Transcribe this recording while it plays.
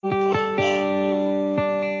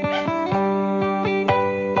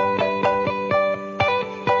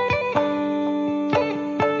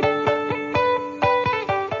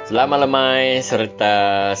Selamat lemai serta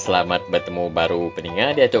selamat bertemu baru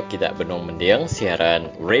pendengar di atuk kita benung mendiang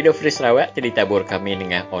siaran Radio Free Sarawak jadi tabur kami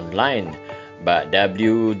dengan online ba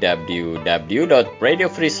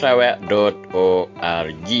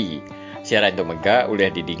www.radiofreesarawak.org. Siaran tu megak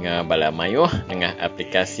boleh didengar bala mayuh dengan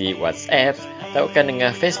aplikasi WhatsApp atau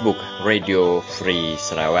dengan Facebook Radio Free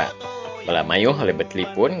Sarawak. Bala mayuh boleh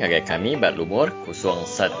bertelefon ngagai kami bat lumur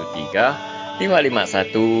 013 551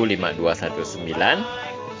 5219.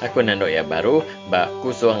 Aku nandok ya baru ba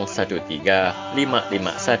 013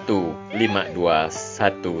 551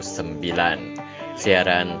 5219.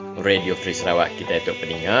 Siaran Radio Free Sarawak kita itu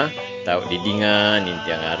pendengar tau didengar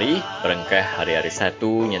nintiang hari perengkah hari-hari 1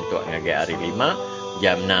 nyentuk ngagai hari 5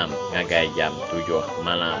 jam 6 ngagai jam 7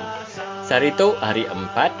 malam. Hari itu hari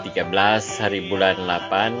 4 13 hari bulan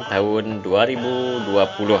 8 tahun 2020.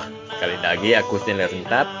 Kali lagi aku sendiri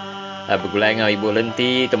rentap bergulai dengan Ibu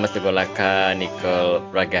Lenti, Thomas Tegolaka, Nicole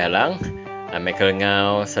Ragahalang, Michael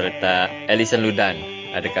Ngau serta Alison Ludan.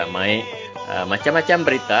 Ada Kak Mai macam-macam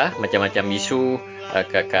berita, macam-macam isu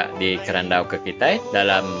kakak di kerandau ke kita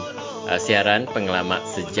dalam siaran pengalaman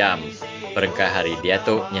sejam perengkah hari dia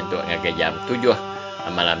tu nyentuk ngagai jam 7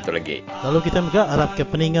 malam tu lagi. Lalu kita juga harap ke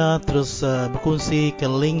peninga terus berkongsi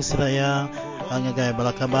ke link sedaya ngagai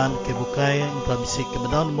balakaban ke bukai informasi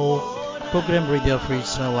kebenaranmu program Radio Free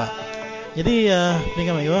Sarawak. Jadi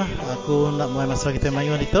peninga mayu aku nak mulai masa kita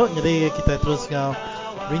mayu itu. Jadi kita terus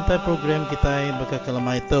rintai program kita bakal ke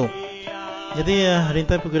lemai itu. Jadi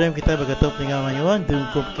rintai program kita bakal tu peninga mayu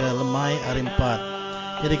diungkup ke lemai hari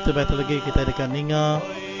 4. Jadi kita betul lagi kita dekat ninga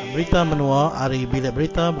berita menua hari bilik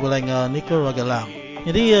berita bergulai dengan Nicole Ragalang.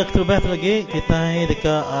 Jadi kita betul lagi kita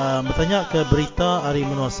dekat bertanya ke berita hari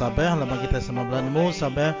menua Sabah lama kita sama bulan mu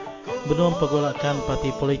Sabah benua pergolakan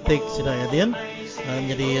parti politik sudah adian.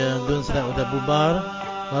 Jadi dun sudah bubar.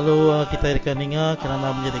 Lalu kita dekat ninga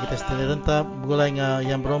kerana menjadi kita setelah rentap bergulai dengan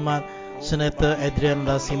yang berhormat Senator Adrian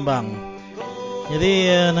Lasimbang. Jadi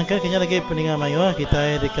nangka kenya lagi peninga mayu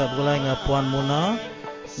kita dekat bergulai dengan Puan Muna.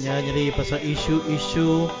 Ya, jadi pasal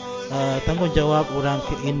isu-isu tanggungjawab orang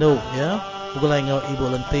ke Indo ya, bergulai dengan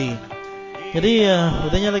Ibu Lenti. Jadi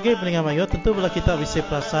udahnya lagi peninga mayu tentu bila kita bisa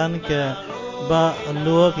perasan ke ba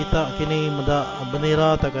andua kita kini mendak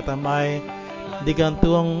bendera tak tamai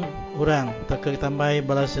digantung orang tak tamai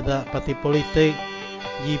bala sedak parti politik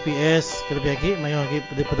GPS kelebih lagi mayu lagi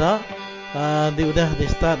pada di udah di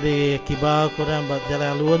start di kibar kurang buat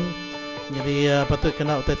jalan alun. Jadi patut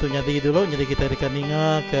kena utai tu jadi dulu. Jadi kita dekat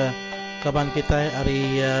ninga ke kaban kita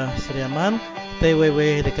hari Seriaman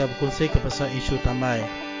TWW dekat berkongsi ke pasal isu tamai.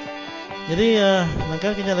 Jadi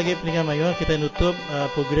langkah kena lagi peningan mayu kita nutup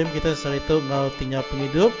program kita sehari itu ngau tinggal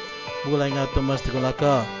penghidup mulai ngau Thomas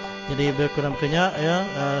Tegolaka. Jadi berkurang kenya ya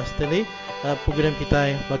setelah program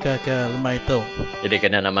kita bakal ke lemai itu. Jadi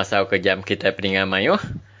kena nama sau ke jam kita peningan mayu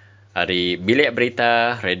hari bilik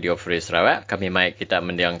berita Radio Free Sarawak. Kami mai kita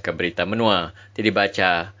mendiang ke berita menua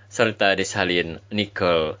dibaca serta disalin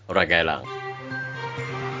Nicole Ragahalang.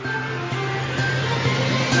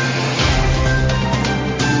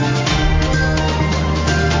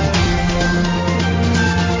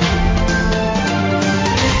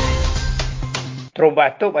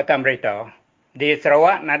 Terubah tu batang berita. Di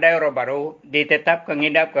Sarawak, nadai orang baru ditetap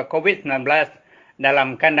mengidap ke COVID-19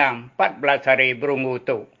 dalam kandang 14 hari berunggu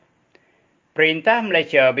tu. Perintah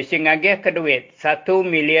Malaysia bisi ngagih ke duit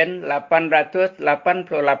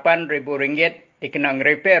RM1,888,000 dikenang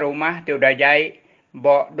repair rumah di Udajai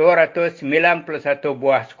bok 291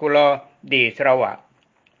 buah sekolah di Sarawak.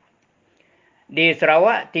 Di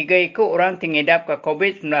Sarawak, 3 ikut orang tingidap ke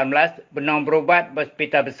COVID-19 benang berubat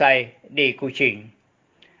berhospital besar di Kuching.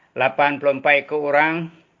 84 ikut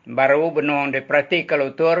orang baru benang diperhati ke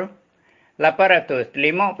Lutur. 854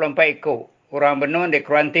 ikut orang benang di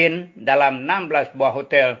kuarantin dalam 16 buah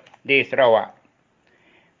hotel di Sarawak.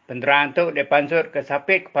 Penteraan itu dipansut ke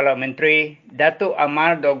Sapit Kepala Menteri Datuk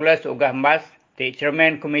Amal Douglas Ugah Mbas di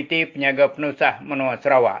Chairman Komiti Penjaga Penusah Menua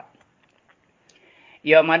Sarawak.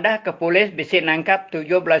 Ia madah ke polis bisi nangkap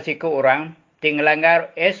 17 ikut orang tinggalanggar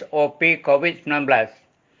SOP COVID-19.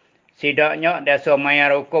 Sidaknya dasar mayar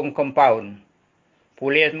hukum kompaun.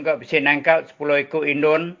 Polis juga bisi nangkap 10 ikut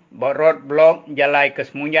Indon berod blok jalai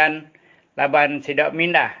kesemunyan laban sidak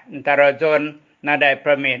mindah antara zon nadai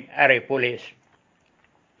permit hari polis.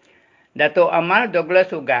 Datuk Amal Douglas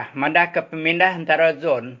Ugah madah ke pemindah antara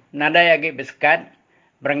zon nadai agi bersekat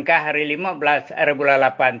berengkah hari 15 hari bulan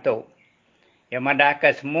 8 tu. Yang madah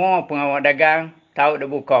ke semua pengawal dagang tahu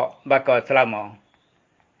dibuka bakal selama.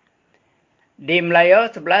 Di Melayu,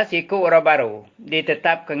 11 ikut orang baru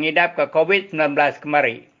ditetap kengidap ke COVID-19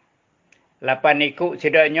 kemari. 8 ikut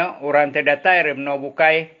sedaknya orang terdatai remno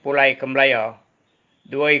bukai pulai ke Melaya.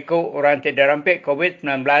 2 ikut orang terderampik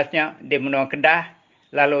COVID-19-nya di Menua Kedah,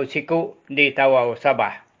 lalu siku di Tawau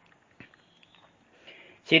Sabah.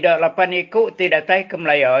 Sidak 8 ikut terdatai ke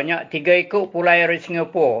Melaya-nya 3 ikut pulai dari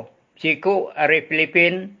Singapura, siku dari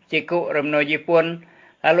Filipin, siku remno Jepun,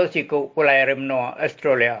 lalu siku pulai remno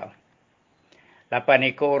Australia.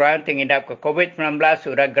 8 ikut orang terhidap ke COVID-19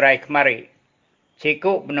 sudah gerai kemari.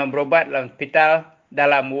 Siku benar berubat dalam hospital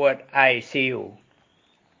dalam ward ICU.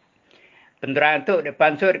 Penteraan itu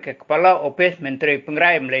dipansur ke Kepala Ofis Menteri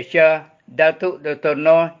Pengerai Malaysia, Datuk Dr.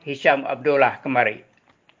 Noor Hisham Abdullah kemari.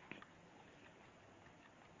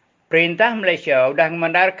 Perintah Malaysia sudah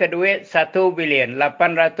memandar ke duit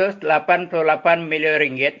 1,888 bilion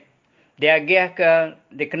ringgit diagih ke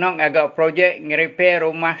dikenong agak projek ngerepair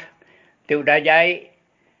rumah Tiudajai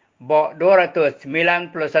bok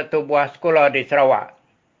 291 buah sekolah di Sarawak.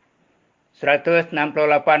 168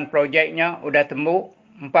 projeknya sudah tembuk,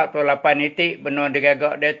 48 itik benar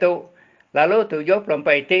digagak dia tu, lalu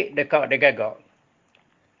 74 itik dekat digagak.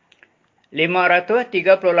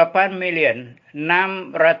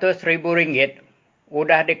 538,600,000 ringgit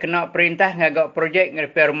sudah dikena perintah ngagak projek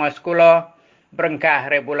ngerepair rumah sekolah berengkah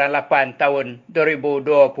bulan 8 tahun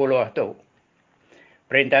 2020 tu.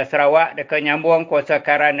 Perintah Sarawak dekat nyambung kuasa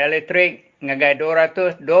karan elektrik ngagai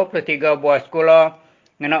 223 buah sekolah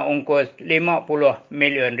ngena ungkus 50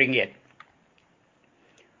 million ringgit.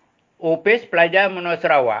 Ofis Pelajar Menua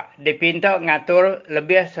Sarawak dipinta ngatur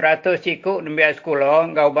lebih 100 ikut nembiak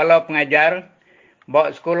sekolah ngau bala pengajar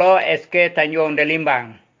bawa sekolah SK Tanjung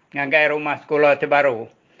Delimbang ngagai rumah sekolah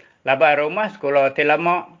terbaru. Laba rumah sekolah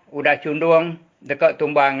terlama udah cundung dekat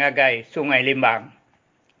tumbang ngagai Sungai Limbang.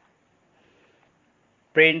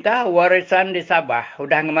 Perintah warisan di Sabah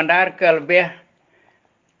sudah memandar ke lebih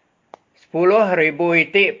 10,000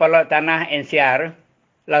 itik palak tanah NCR,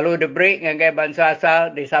 lalu diberi ngagai bangsa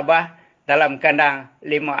asal di Sabah dalam kandang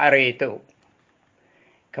 5 hari itu.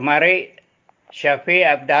 Kemari, Syafiq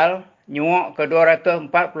Abdal nyuak ke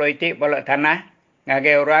 240 itik palak tanah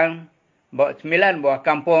ngagai orang bawa 9 buah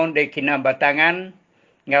kampung di Kinabatangan,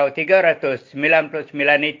 ngau 399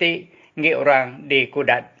 itik ngi orang di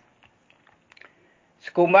Kudat.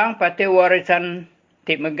 Sekumbang parti warisan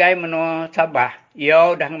Tip Megai Menua Sabah, ia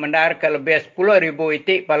dah mendar ke lebih 10,000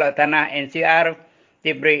 itik palak tanah NCR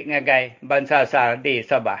diberi ngagai bangsa asal di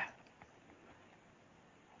Sabah.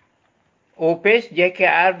 Ofis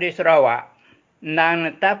JKR di Sarawak nang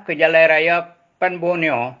netap ke Jalan Raya Pan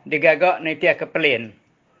Borneo digagak netiah ke Pelin.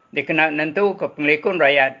 Dikena nentu ke pengelikun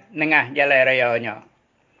rakyat nengah Jalan Rayanya.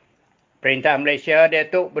 Perintah Malaysia dia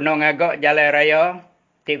tu benar ngagak Jalan Raya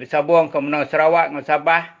Tip Sabung ke Menua Sarawak dengan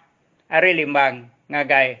Sabah, Ari Limbang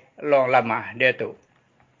ngagai long lama dia tu.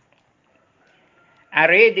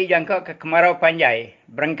 Ari dijangka ke Kemarau Panjai,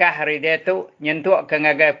 berengkah hari dia tu nyentuk ke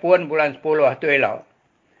ngagai pun bulan 10 tu elok.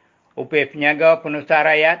 Upih penyaga penusa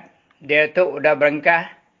rakyat, dia tu udah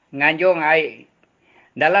berengkah nganjung air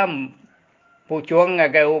dalam pucuang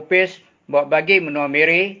ngagai upis buat bagi Menua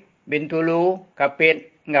Miri, Bintulu,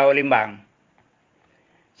 Kapit, ngau Limbang.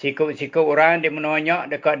 Sikut-sikut orang di Menua Nyok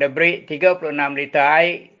dekat diberi 36 liter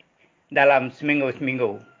air dalam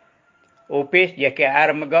seminggu-seminggu. Upis JKR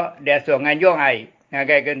megak dia suruh nganjung air.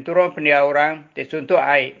 Ngagai genturun pendia orang disuntuk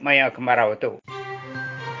air maya kemarau tu.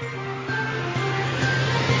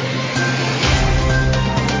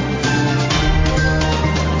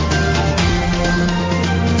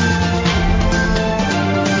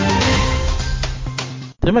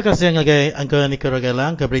 Terima kasih ngagai Angka Nika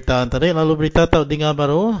Ragalang ke berita tadi. Lalu berita tak dengar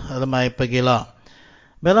baru lemai pagila.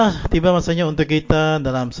 Baiklah, tiba masanya untuk kita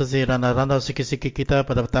dalam sesi randau-randau sikit-sikit kita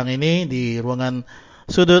pada petang ini di ruangan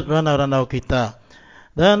sudut randau-randau kita.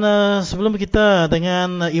 Dan sebelum kita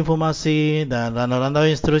dengan informasi dan randau-randau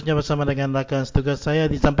yang seterusnya bersama dengan rakan setugas saya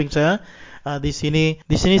di samping saya di sini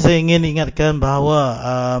saya ingin ingatkan bahawa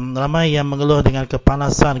ramai yang mengeluh dengan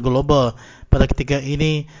kepanasan global pada ketika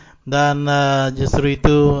ini. Dan justru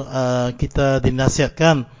itu kita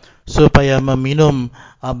dinasihatkan supaya meminum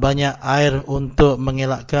banyak air untuk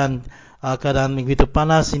mengelakkan keadaan begitu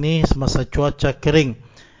panas ini semasa cuaca kering.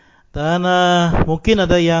 Dan mungkin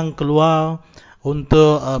ada yang keluar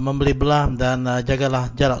untuk membeli belah dan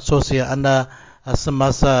jagalah jarak sosial anda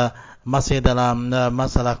semasa masih dalam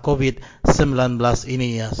masalah COVID-19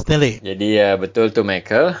 ini ya, Stanley. Jadi betul tu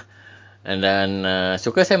Michael. Dan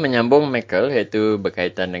suka saya menyambung Michael, iaitu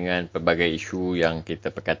berkaitan dengan pelbagai isu yang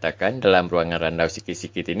kita perkatakan dalam ruangan randau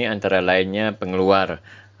sikit-sikit ini, antara lainnya pengeluar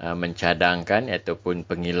mencadangkan ataupun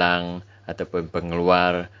pengilang ataupun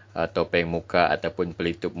pengeluar topeng muka ataupun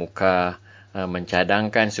pelitup muka,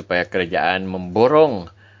 mencadangkan supaya kerajaan memborong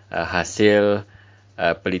hasil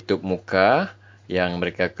pelitup muka yang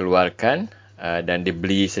mereka keluarkan dan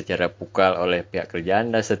dibeli secara pukal oleh pihak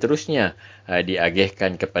kerajaan dan seterusnya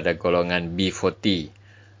diagihkan kepada golongan B40.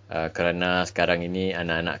 Kerana sekarang ini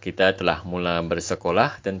anak-anak kita telah mula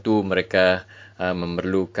bersekolah, tentu mereka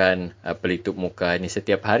memerlukan pelitup muka ini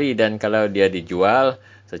setiap hari, dan kalau dia dijual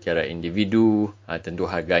secara individu tentu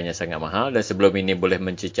harganya sangat mahal, dan sebelum ini boleh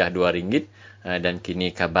mencecah RM2 dan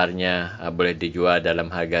kini kabarnya boleh dijual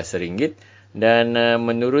dalam harga RM1, dan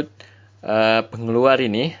menurut pengeluar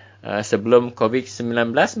ini sebelum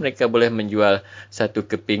COVID-19 mereka boleh menjual satu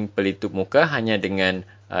keping pelitup muka hanya dengan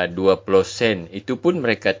 20 sen. Itu pun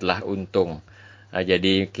mereka telah untung.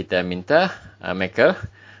 Jadi kita minta Michael,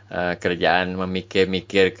 kerajaan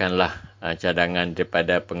memikir-mikirkanlah cadangan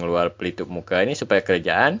daripada pengeluar pelitup muka ini supaya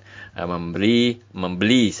kerajaan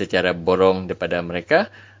membeli secara borong daripada mereka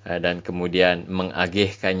dan kemudian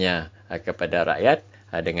mengagihkannya kepada rakyat.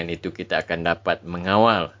 Dengan itu kita akan dapat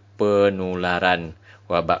mengawal penularan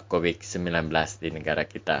wabak COVID-19 di negara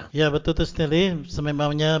kita. Ya, betul tu Stanley.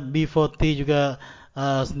 Sememangnya B40 juga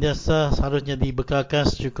sentiasa seharusnya dibekalkan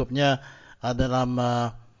secukupnya dalam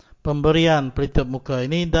pemberian pelitup muka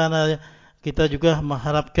ini, dan kita juga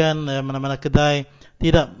mengharapkan mana-mana kedai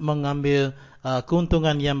tidak mengambil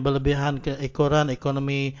keuntungan yang berlebihan ke ekoran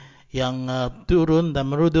ekonomi yang turun dan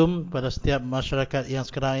merudum pada setiap masyarakat yang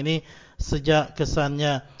sekarang ini sejak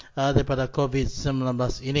kesannya daripada COVID-19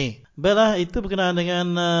 ini. Baiklah, itu berkenaan dengan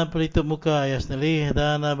pelitup muka ya Stanley,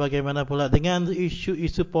 dan bagaimana pula dengan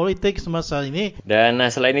isu-isu politik semasa ini. Dan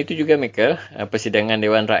selain itu juga Michael, persidangan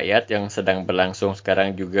Dewan Rakyat yang sedang berlangsung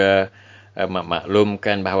sekarang juga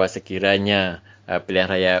maklumkan bahawa sekiranya pilihan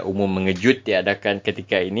raya umum mengejut diadakan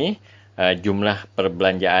ketika ini, jumlah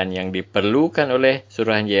perbelanjaan yang diperlukan oleh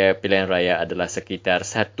Suruhanjaya Pilihan Raya adalah sekitar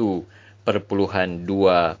 1.2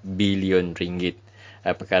 bilion ringgit.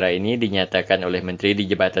 Perkara ini dinyatakan oleh Menteri di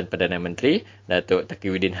Jabatan Perdana Menteri, Datuk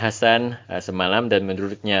Taqiyuddin Hassan semalam, dan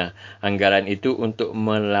menurutnya anggaran itu untuk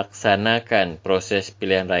melaksanakan proses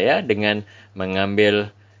pilihan raya dengan mengambil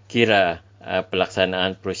kira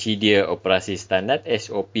pelaksanaan prosedur operasi standard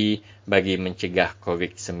SOP bagi mencegah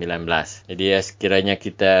COVID-19. Jadi sekiranya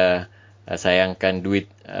kita sayangkan duit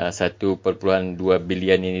 1.2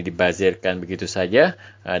 bilion ini dibazirkan begitu saja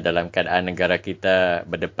dalam keadaan negara kita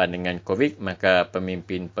berdepan dengan COVID, maka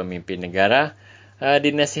pemimpin-pemimpin negara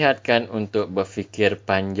dinasihatkan untuk berfikir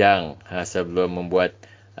panjang sebelum membuat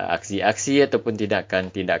aksi-aksi ataupun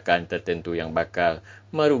tindakan-tindakan tertentu yang bakal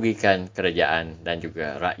merugikan kerajaan dan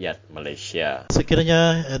juga rakyat Malaysia.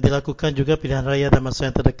 Sekiranya dilakukan juga pilihan raya dalam masa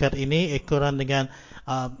yang terdekat ini ekoran dengan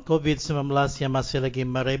COVID-19 yang masih lagi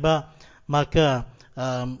merebak, maka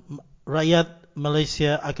rakyat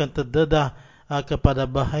Malaysia akan terdedah kepada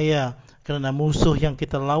bahaya, kerana musuh yang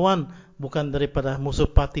kita lawan bukan daripada musuh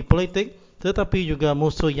parti politik, tetapi juga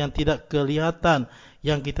musuh yang tidak kelihatan,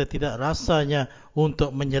 yang kita tidak rasanya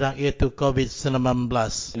untuk menyerang, iaitu COVID-19.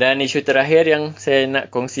 Dan isu terakhir yang saya nak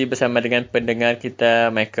kongsi bersama dengan pendengar kita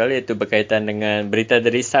Michael, iaitu berkaitan dengan berita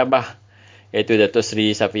dari Sabah, iaitu Datuk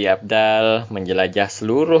Seri Safi Apdal menjelajah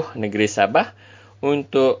seluruh negeri Sabah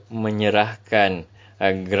untuk menyerahkan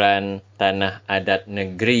geran tanah adat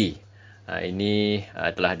negeri. Ini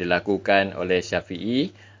telah dilakukan oleh Syafi'i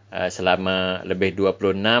selama lebih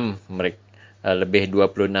 26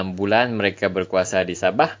 bulan mereka berkuasa di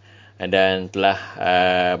Sabah, dan telah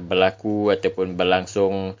berlaku ataupun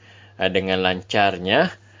berlangsung dengan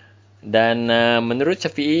lancarnya. Dan menurut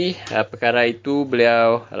Syafi'i, perkara itu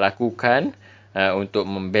beliau lakukan untuk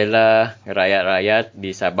membela rakyat-rakyat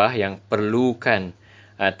di Sabah yang perlukan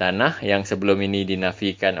tanah yang sebelum ini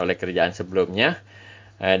dinafikan oleh kerajaan sebelumnya,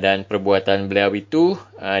 dan perbuatan beliau itu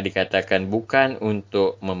dikatakan bukan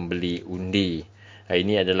untuk membeli undi.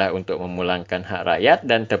 Ini adalah untuk memulangkan hak rakyat,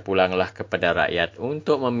 dan terpulanglah kepada rakyat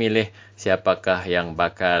untuk memilih siapakah yang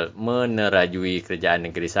bakal menerajui kerajaan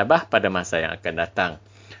negeri Sabah pada masa yang akan datang.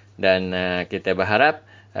 Dan kita berharap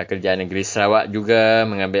kerajaan negeri Sarawak juga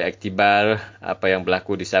mengambil iktibar apa yang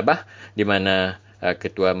berlaku di Sabah, di mana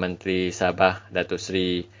Ketua Menteri Sabah Datuk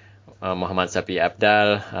Seri Muhammad Safi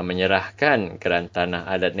Apdal menyerahkan geran tanah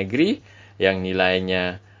adat negeri yang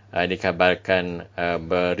nilainya dikabarkan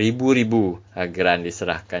beribu-ribu geran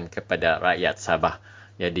diserahkan kepada rakyat Sabah.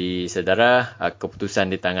 Jadi saudara,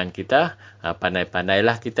 keputusan di tangan kita.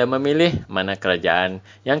 Pandai-pandailah kita memilih mana kerajaan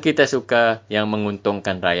yang kita suka, yang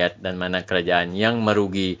menguntungkan rakyat, dan mana kerajaan yang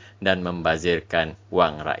merugi dan membazirkan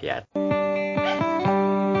wang rakyat.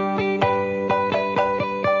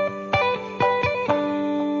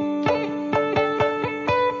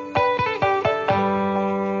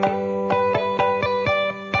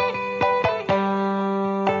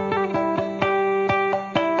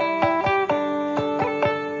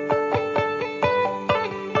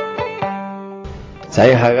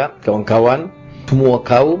 Saya harap kawan-kawan semua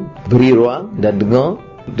kaum beri ruang dan dengar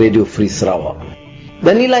Radio Free Sarawak.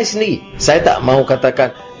 Dan nilai sendiri. Saya tak mahu katakan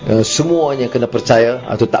semuanya kena percaya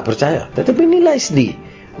atau tak percaya. Tetapi nilai sendiri.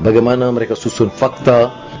 Bagaimana mereka susun fakta,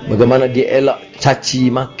 bagaimana dia elak caci,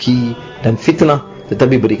 maki dan fitnah.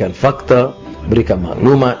 Tetapi berikan fakta, berikan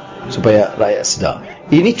maklumat supaya rakyat sedar.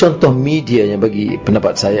 Ini contoh media yang bagi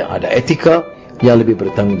pendapat saya ada etika yang lebih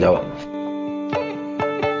bertanggungjawab.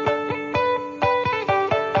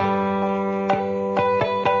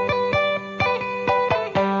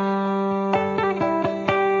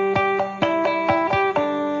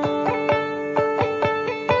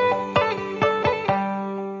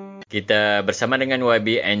 Kita bersama dengan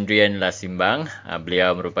YB Adrian Lasimbang.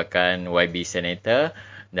 Beliau merupakan YB Senator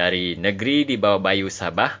dari negeri di bawah Bayu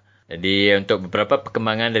Sabah. Jadi untuk beberapa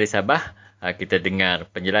perkembangan dari Sabah, kita dengar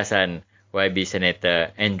penjelasan YB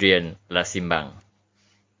Senator Adrian Lasimbang.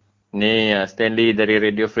 Ni Stanley dari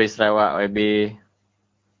Radio Free Sarawak, YB.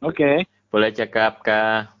 Okey. Boleh cakap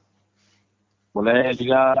kah? Boleh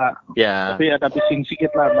juga. Ya. Tapi ada bising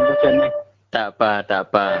sikit lah macam ni. Tak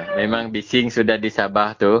apa. Memang bising sudah di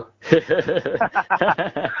Sabah tu.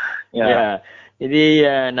 Ya. Jadi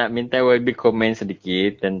nak minta YB komen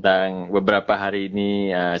sedikit tentang beberapa hari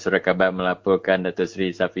ini Surat Khabar melaporkan Datuk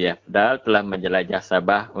Seri Safie Afdal telah menjelajah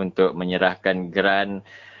Sabah untuk menyerahkan geran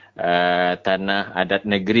tanah adat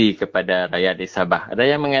negeri kepada rakyat di Sabah.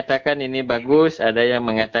 Ada yang mengatakan ini bagus, ada yang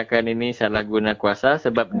mengatakan ini salah guna kuasa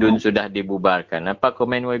sebab DUN sudah dibubarkan. Apa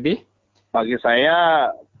komen YB? Bagi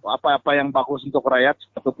saya apa-apa yang bagus untuk rakyat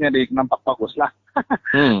sepatutnya nampak bagus lah.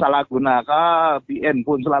 Salah guna kah, BN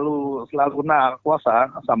pun selalu guna kuasa,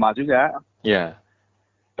 sama juga. Ya.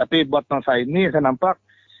 Tapi buat masa ini saya nampak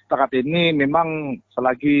setakat ini memang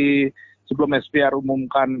selagi sebelum SPR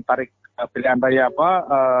umumkan tarik pilihan raya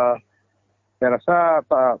saya rasa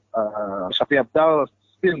Safie Afdal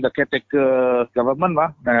still the caretaker government lah,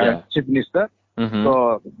 Chief Minister.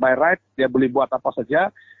 So by right dia boleh buat apa saja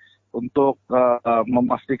untuk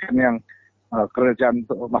memastikan yang kerajaan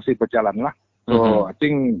masih berjalan lah. So, I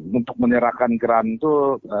think untuk menyerahkan geran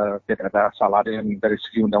itu tidak ada salah dari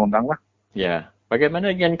segi undang-undang lah. Ya.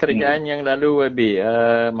 Bagaimana dengan kerajaan yang lalu, YB?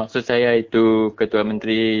 Maksud saya itu Ketua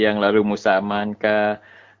Menteri yang lalu Musa Aman kah?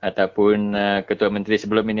 Ataupun Ketua Menteri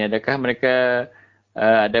sebelum ini, adakah mereka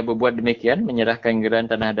ada berbuat demikian, menyerahkan geran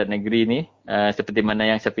tanah adat negeri ini seperti mana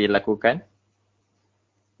yang Safie lakukan?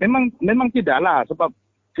 Memang tidaklah, sebab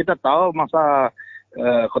kita tahu masa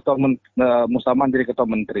Musa Aman jadi Ketua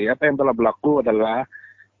Menteri, apa yang telah berlaku adalah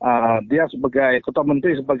dia sebagai Ketua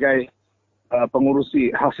Menteri sebagai pengurusi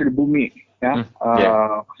hasil bumi,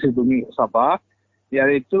 hasil bumi Sabah,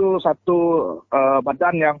 yaitu satu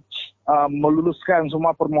badan yang meluluskan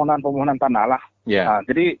semua permohonan tanah lah.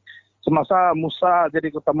 Jadi semasa Musa jadi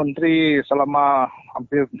Ketua Menteri selama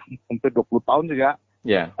hampir 20 tahun juga,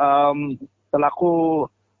 selaku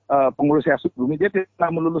pengurusi hasil bumi, dia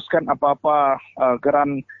tidak meluluskan apa-apa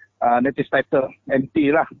geran native title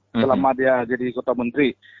NT lah selama dia jadi Ketua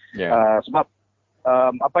Menteri. Sebab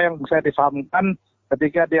apa yang saya difahamkan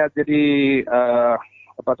ketika dia jadi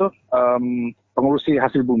pengurusi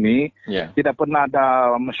hasil bumi, tidak pernah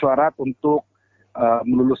ada mesyuarat untuk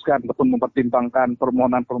meluluskan ataupun mempertimbangkan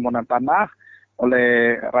permohonan tanah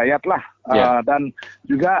oleh rakyat lah. Dan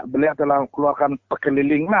juga beliau telah keluarkan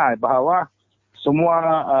perkeliling lah bahawa semua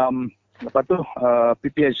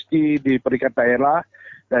PPHT di peringkat daerah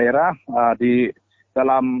di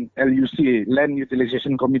dalam LUC Land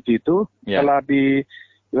Utilization Committee itu telah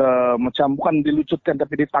bukan dilucutkan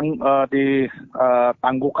tapi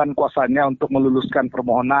ditangguhkan kuasanya untuk meluluskan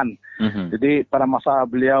permohonan. Jadi pada masa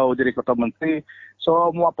beliau jadi Ketua Menteri,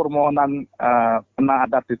 semua permohonan tanah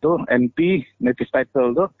adat itu NP native title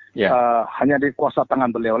itu hanya di kuasa tangan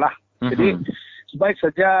beliau lah. Jadi sebaik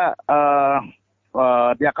saja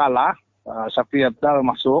dia kalah, Safie Afdal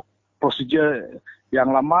masuk, prosedur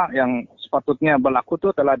yang lama yang sepatutnya berlaku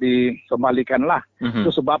itu telah dikembalikan lah.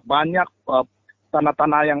 Itu sebab banyak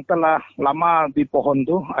tanah-tanah yang telah lama di pohon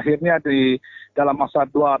tu akhirnya dalam masa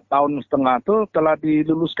 2 tahun setengah tu telah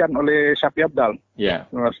diluluskan oleh Safie Afdal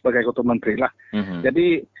sebagai Ketua Menteri lah.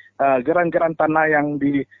 Jadi geran-geran tanah yang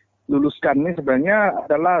diluluskan ini sebenarnya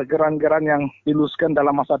adalah geran-geran yang diluluskan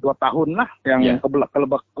dalam masa 2 tahun lah yang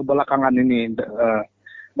kebelakangan ini.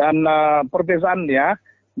 Dan perbezaannya,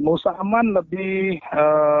 Musa Aman lebih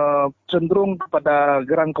cenderung kepada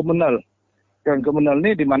geran komunal. Geran komunal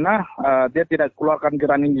ini di mana dia tidak keluarkan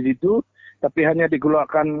geran individu, tapi hanya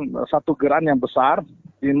dikeluarkan satu geran yang besar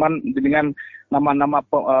dengan nama-nama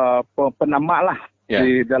penama lah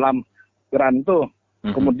di dalam geran itu.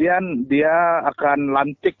 Kemudian dia akan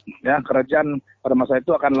lantik, ya, kerajaan pada masa itu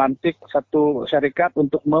akan lantik satu syarikat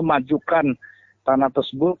untuk memajukan tanah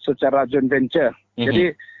tersebut secara joint venture. Jadi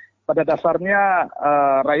pada dasarnya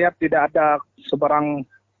rakyat tidak ada sebarang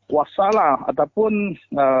kuasa lah ataupun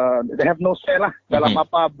they have no say lah dalam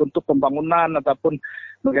apa bentuk pembangunan ataupun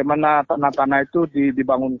bagaimana tanah-tanah itu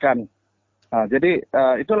dibangunkan. Jadi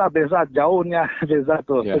itulah jauhnya beza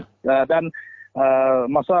tu. Dan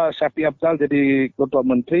masa Syafiq Apzal jadi Ketua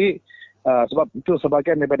Menteri, sebab itu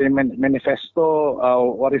sebagian daripada manifesto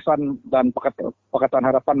warisan dan Pakatan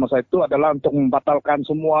Harapan masa itu adalah untuk membatalkan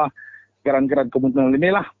semua geran-geran komunal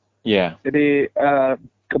inilah. Jadi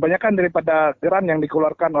kebanyakan daripada geran yang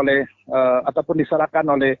dikeluarkan oleh ataupun diserahkan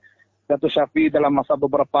oleh Datuk Syafiq dalam masa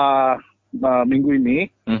beberapa minggu ini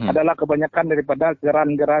adalah kebanyakan daripada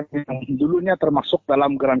geran-geran yang dulunya termasuk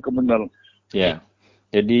dalam geran komunal.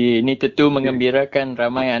 Jadi ini tentu mengembirakan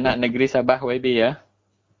ramai anak negeri Sabah, YB, ya?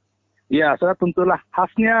 Ya, sudah tentulah.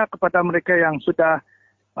 Khasnya kepada mereka yang sudah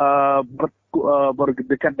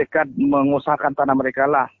berdekat-dekat mengusahakan tanah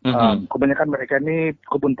mereka lah. Kebanyakan mereka ini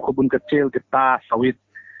kebun-kebun kecil, getah, sawit.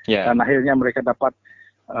 Dan akhirnya mereka dapat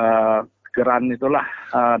geran itulah.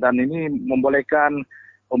 Dan ini membolehkan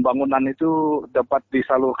pembangunan itu dapat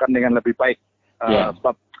disalurkan dengan lebih baik.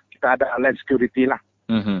 Sebab kita ada land security lah.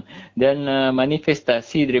 Dan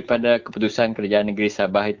manifestasi daripada keputusan Kerajaan Negeri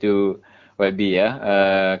Sabah itu, YB, ya,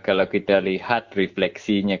 kalau kita lihat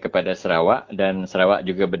refleksinya kepada Sarawak, dan Sarawak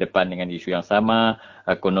juga berdepan dengan isu yang sama,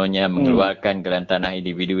 kononnya mengeluarkan geran tanah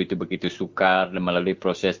individu itu begitu sukar melalui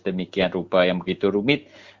proses demikian rupa yang begitu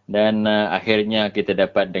rumit, dan akhirnya kita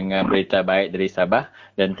dapat dengar berita baik dari Sabah,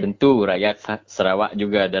 dan tentu rakyat Sarawak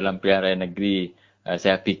juga dalam pilihan raya negeri,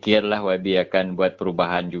 saya fikirlah YB akan buat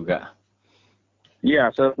perubahan juga.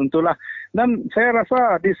 Ya, tentulah. Dan saya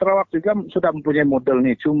rasa di Sarawak juga sudah mempunyai model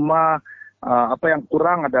ni. Cuma apa yang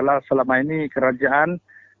kurang adalah selama ini kerajaan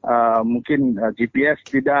mungkin GPS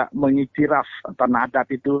tidak mengiktiraf tanah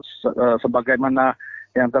adat itu sebagaimana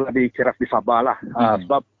yang telah diiktiraf di Sabah lah.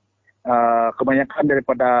 Sebab kebanyakan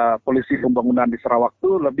daripada polisi pembangunan di Sarawak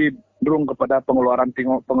itu lebih cenderung kepada pengeluaran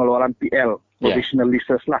PL, provisional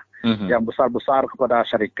leases lah, yang besar-besar kepada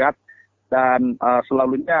syarikat. Dan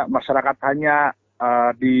selalunya masyarakat hanya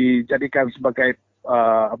dijadikan sebagai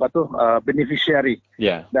beneficiary.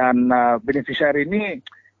 Dan beneficiary ini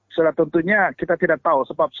sudah tentunya kita tidak tahu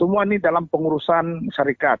sebab semua ini dalam pengurusan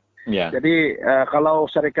syarikat. Jadi kalau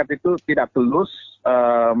syarikat itu tidak tulus,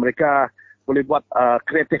 mereka boleh buat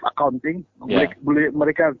creative accounting,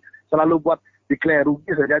 mereka selalu buat declare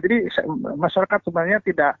rugi saja. Jadi masyarakat sebenarnya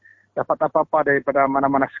tidak dapat apa-apa daripada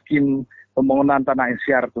mana-mana skim pembangunan tanah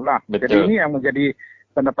NCR itulah. Jadi ini yang menjadi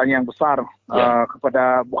tanda tanya yang besar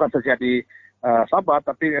kepada bukan saja di Sabah,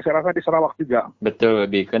 tapi saya rasa di Sarawak juga. Betul,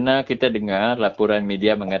 Abi. Kerana kita dengar laporan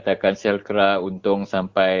media mengatakan Selkra untung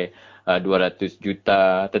sampai 200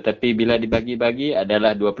 juta, tetapi bila dibagi-bagi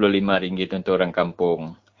adalah RM25 untuk orang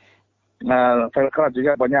kampung. Selkra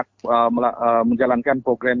juga banyak menjalankan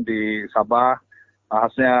program di Sabah,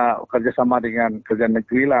 khasnya kerjasama dengan kerajaan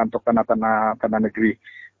negeri lah untuk tanah negeri.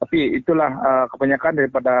 Tapi itulah kebanyakan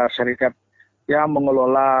daripada syarikat yang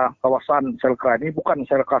mengelola kawasan Selkra ini bukan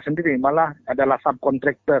Selkra sendiri, malah adalah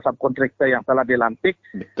subkontraktor yang telah dilantik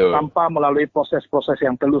tanpa melalui proses-proses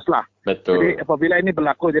yang telus lah. Jadi apabila ini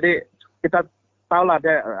berlaku, jadi kita tahulah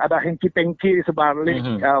ada hengki-pengki di sebalik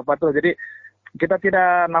jadi kita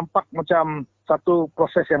tidak nampak macam satu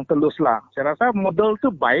proses yang telus lah. Saya rasa model itu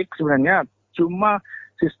baik sebenarnya, cuma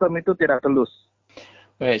sistem itu tidak telus.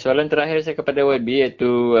 Baik, soalan terakhir saya kepada YB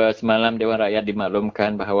iaitu semalam Dewan Rakyat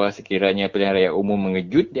dimaklumkan bahawa sekiranya pilihan raya umum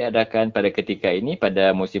mengejut diadakan pada ketika ini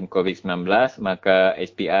pada musim COVID-19, maka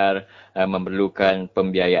SPR memerlukan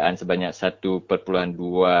pembiayaan sebanyak 1.2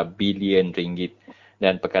 bilion ringgit.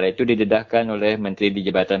 Dan perkara itu didedahkan oleh Menteri di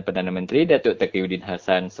Jabatan Perdana Menteri Datuk Taqiyuddin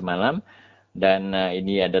Hassan semalam, dan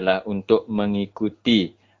ini adalah untuk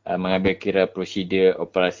mengikuti mengambil kira prosedur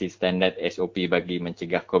operasi standard SOP bagi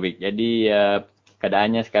mencegah COVID. Jadi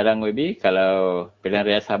keadaannya sekarang, YB, kalau pilihan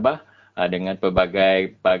raya Sabah dengan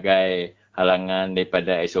pelbagai halangan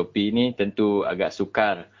daripada SOP ini tentu agak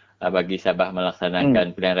sukar bagi Sabah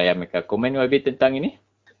melaksanakan pilihan raya mereka. Komen YB tentang ini?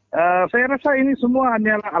 Saya rasa ini semua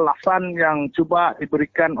hanyalah alasan yang cuba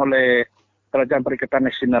diberikan oleh Kerajaan Perikatan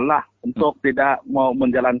Nasional lah untuk tidak mau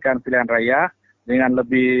menjalankan pilihan raya dengan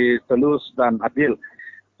lebih telus dan adil.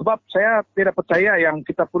 Sebab saya tidak percaya yang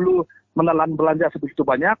kita perlu menelan belanja sebegitu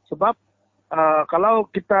banyak, sebab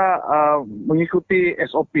kalau kita mengikuti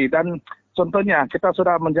SOP dan contohnya kita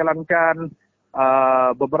sudah menjalankan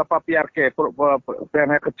beberapa PRK,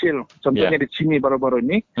 pilihan raya kecil, contohnya di Cimi baru-baru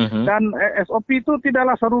ini. Dan SOP itu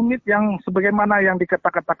tidaklah serumit yang sebagaimana yang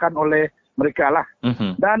dikatakan oleh mereka lah.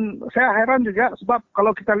 Dan saya heran juga sebab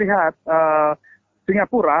kalau kita lihat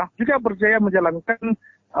Singapura juga berjaya menjalankan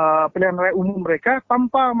pilihan raya umum mereka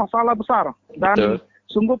tanpa masalah besar. Dan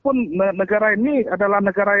sungguh pun negara ini adalah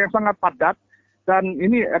negara yang sangat padat. Dan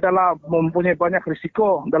ini adalah mempunyai banyak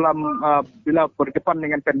risiko dalam bila berdepan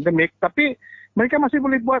dengan pandemik. Tapi mereka masih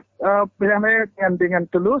boleh buat pilihan raya dengan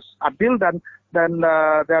tulus, adil dan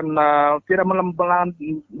tidak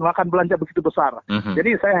melakukan belanja begitu besar.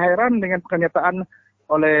 Jadi saya heran dengan pernyataan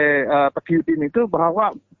oleh Taqiyuddin itu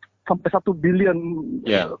bahwa sampai 1 bilion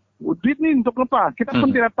duit ini untuk apa? Kita pun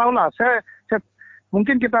tidak tahu lah.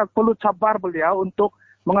 Mungkin kita perlu sabar beliau untuk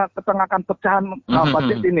mengetengahkan pecahan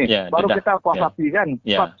budget ini, baru kita kuasapi kan.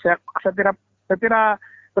 Saya tidak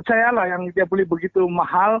percayalah yang dia beli begitu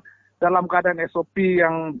mahal dalam keadaan SOP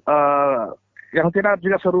yang tidak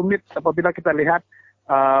juga serumit apabila kita lihat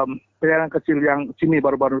pilihan kecil yang Cimi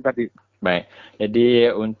baru-baru tadi. Baik,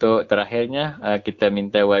 jadi untuk terakhirnya kita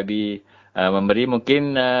minta YB memberi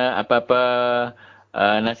mungkin apa-apa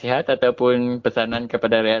nasihat ataupun pesanan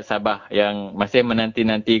kepada rakyat Sabah yang masih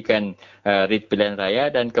menanti-nantikan rit pilihan raya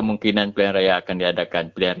dan kemungkinan pilihan raya akan diadakan,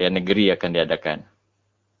 pilihan raya negeri akan diadakan.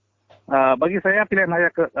 Bagi saya pilihan raya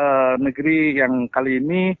negeri yang kali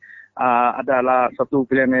ini adalah satu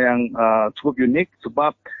pilihan yang cukup unik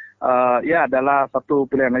sebab ia adalah satu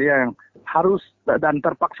pilihan raya yang harus dan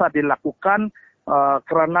terpaksa dilakukan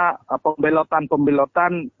kerana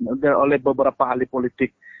pembelotan oleh beberapa ahli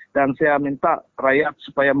politik. Dan saya minta rakyat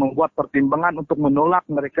supaya membuat pertimbangan untuk menolak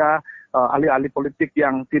mereka ahli-ahli politik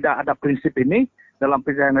yang tidak ada prinsip ini dalam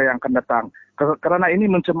pilihan yang akan datang. Kerana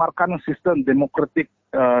ini mencemarkan sistem demokratik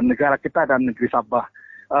negara kita dan negeri Sabah.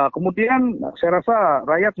 Kemudian saya rasa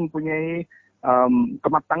rakyat mempunyai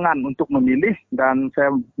kematangan untuk memilih dan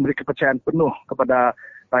saya memberi kepercayaan penuh kepada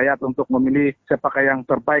rakyat untuk memilih siapakah yang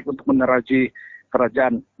terbaik untuk meneraji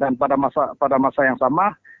kerajaan. Dan pada masa yang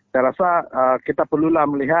sama, saya rasa kita perlulah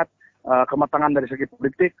melihat kematangan dari segi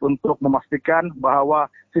politik untuk memastikan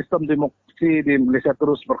bahawa sistem demokrasi di Malaysia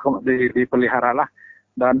terus dipelihara lah.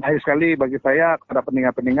 Dan akhir sekali bagi saya kepada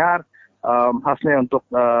pendengar-pendengar, khasnya untuk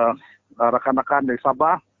rakan-rakan dari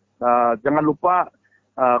Sabah, jangan lupa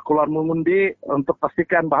keluar mengundi untuk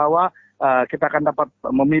pastikan bahawa kita akan dapat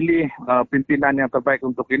memilih pimpinan yang terbaik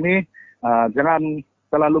untuk ini. Jangan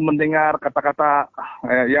selalu mendengar kata-kata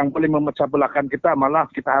yang boleh memecah belahkan kita,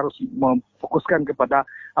 malah kita harus memfokuskan kepada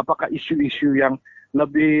apakah isu-isu yang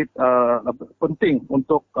lebih penting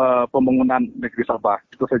untuk pembangunan negeri Sabah.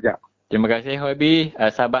 Itu saja. Terima kasih YB,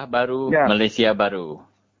 Sabah baru, Malaysia baru.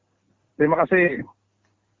 Terima kasih.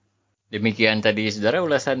 Demikian tadi saudara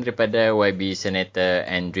ulasan daripada YB Senator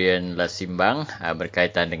Andrian Lasimbang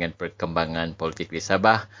berkaitan dengan perkembangan politik di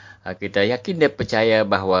Sabah. Kita yakin dan percaya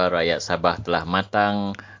bahawa rakyat Sabah telah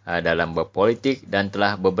matang dalam berpolitik dan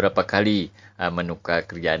telah beberapa kali menukar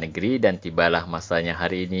kerjaan negeri dan tibalah masanya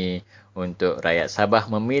hari ini untuk rakyat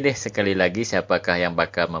Sabah memilih sekali lagi siapakah yang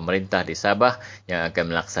bakal memerintah di Sabah yang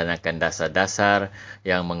akan melaksanakan dasar-dasar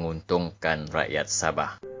yang menguntungkan rakyat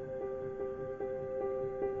Sabah.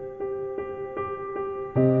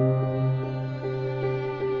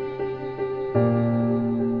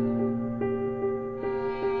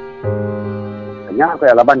 Aku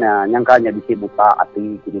ya laban nyangkanya bisa buka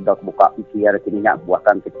hati kini dah buka pikir kini nya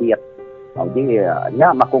buatan kecil. Jadi nya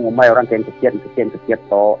maku ngumai orang kecil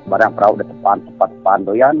to barang perahu depan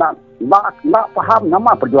do ya nak paham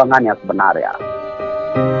nama perjuangannya sebenarnya.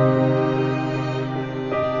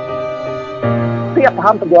 Dia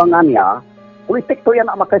paham perjuangannya. Politik tu yang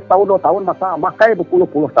nak makai setahun 2 tahun masa makai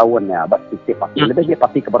berpuluh-puluh tahun ya. Pasti lebih dia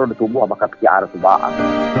pasti kebaru ditumbuh maka PR subah.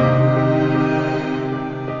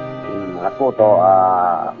 Aku to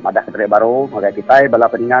madah kedai baru magai kita bala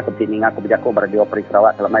peninga kebijakan beradio Free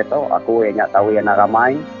Sarawak selama itu aku yang tahu yang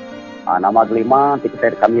ramai nama gelima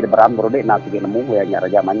kita kami beram berode nak pergi nemu yang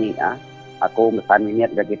Raja Mani aku mesan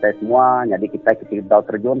niat ke kita semua jadi kita dau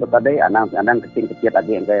terjun tu tadi anang kecil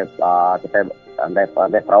lagi yang kita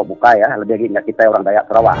andai perahu buka ya lebih lagi kita orang Dayak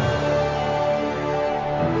Sarawak.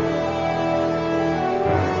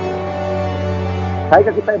 Saya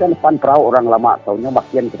kita dan depan perahu orang lama tahunya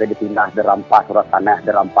makin kita dipindah derampas surah tanah,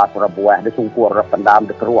 derampas surah buah, desungkur, pendam,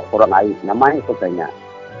 dekeruak orang air. Namanya itu tanya.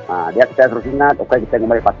 Dia kita terus ingat, okey kita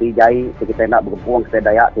kembali pasti jai, kita nak bergempung, kita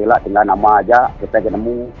Dayak, silap tinggal nama aja, kita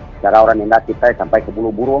nemu cara orang indah kita sampai ke bulu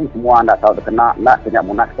burung, semua anda tahu terkena, nak kena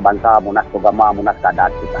munas ke bangsa, munas ke agama, munas ke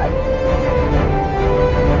adat kita.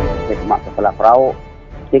 Kita semak setelah perahu,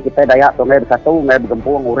 kita Dayak tu ngai bersatu, ngai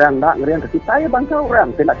bergempung orang nak ngerian ke kita ya bangsa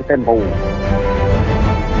orang, tidak kita bau.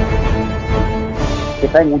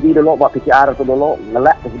 Kita nguji dulu buat PCR tu dulu,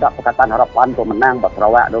 ngelak kehendak Pakatan Harapan tu menang buat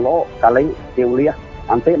Sarawak dulu, kali diuliah.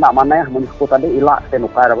 Nanti nak mana menyuku tadi ilak kita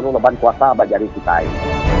nukar dulu leban kuasa buat jari kita.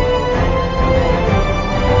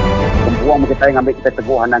 Sembuang kita ngambil kita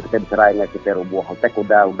teguh, hanang kita bercerai dengan kita rubuh. Kita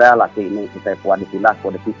udah laki ini kita puan disilah,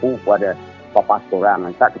 puan ditipu, puan ada papas orang.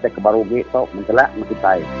 Nanti kita kebaru gitu mencelak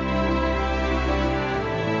kita.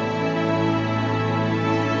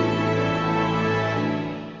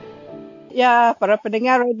 Ya, para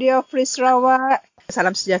pendengar Radio Free Sarawak,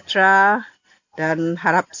 salam sejahtera dan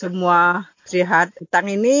harap semua sihat. Petang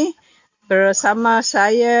ini bersama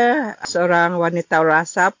saya seorang wanita orang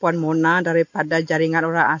asal, Puan Mona daripada Jaringan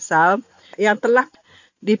Orang Asal yang telah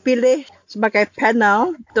dipilih sebagai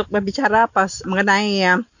panel untuk berbicara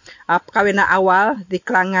mengenai perkahwinan awal di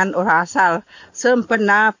kalangan orang asal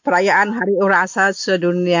sempena perayaan Hari Orang Asal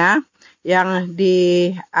Sedunia yang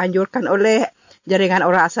dianjurkan oleh Jaringan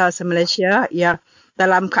Orang Asal se-Malaysia yang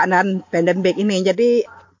dalam keadaan pandemik ini. Jadi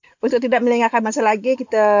untuk tidak melengahkan masa lagi,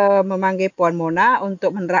 kita memanggil Puan Mona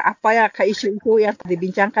untuk menerang apa yang isu-isu yang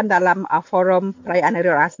dibincangkan dalam forum perayaan Hari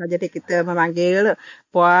Orang Asal. Jadi kita memanggil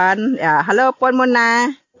Puan. Ya, halo Puan Mona.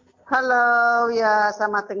 Halo, ya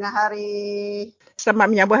selamat tengah hari. Selamat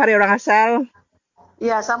menyambut Hari Orang Asal.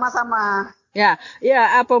 Ya, sama-sama. Ya,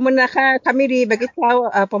 Pemenang kami dibagi tahu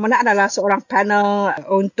pemenang adalah seorang panel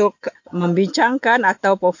untuk membincangkan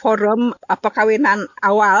atau forum perkahwinan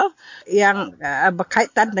awal yang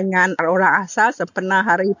berkaitan dengan orang asal sempena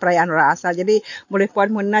Hari Perayaan Orang Asal. Jadi, boleh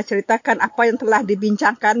Puan Mona ceritakan apa yang telah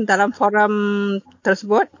dibincangkan dalam forum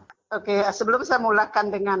tersebut? Okey, sebelum saya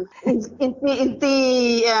mulakan dengan inti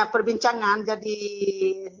perbincangan, jadi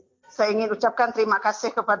saya ingin ucapkan terima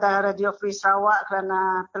kasih kepada Radio Free Sarawak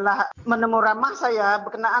kerana telah menemu ramah saya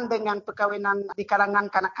berkenaan dengan perkahwinan di kalangan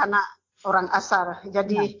kanak-kanak orang asal.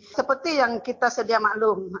 Jadi seperti yang kita sedia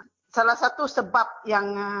maklum, salah satu sebab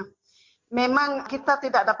yang memang kita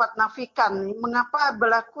tidak dapat nafikan mengapa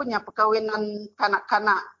berlakunya perkahwinan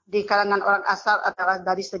kanak-kanak di kalangan orang asal adalah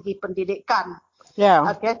dari segi pendidikan. Ya.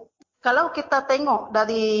 Okey. Kalau kita tengok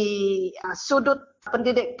dari sudut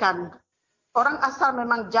pendidikan, orang asal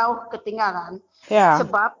memang jauh ketinggalan.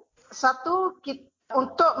 Sebab satu,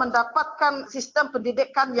 untuk mendapatkan sistem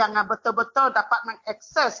pendidikan yang betul-betul dapat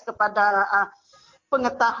mengakses kepada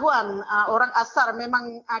pengetahuan orang asal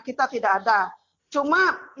memang kita tidak ada.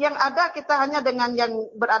 Cuma yang ada kita hanya dengan yang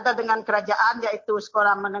berada dengan kerajaan, iaitu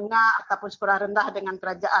sekolah menengah ataupun sekolah rendah dengan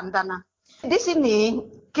kerajaan. Dan di sini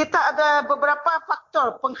kita ada beberapa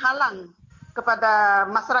faktor penghalang kepada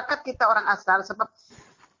masyarakat kita orang asal. Sebab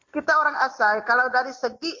kita orang asal, kalau dari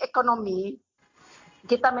segi ekonomi,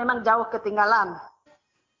 kita memang jauh ketinggalan.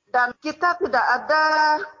 Dan kita tidak ada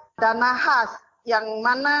dana khas yang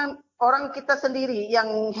mana orang kita sendiri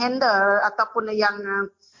yang handle ataupun yang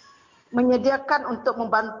menyediakan untuk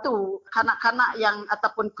membantu kanak-kanak yang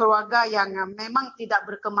ataupun keluarga yang memang tidak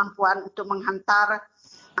berkemampuan untuk menghantar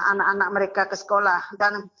anak-anak mereka ke sekolah.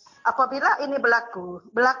 Dan apabila ini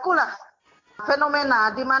berlakulah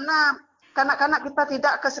fenomena di mana kanak-kanak kita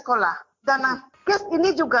tidak ke sekolah. Dan kes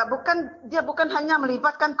ini juga bukan hanya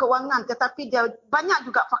melibatkan keuangan, tetapi dia banyak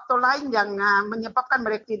juga faktor lain yang menyebabkan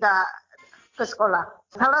mereka tidak ke sekolah.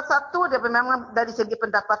 Salah satu dia memang dari segi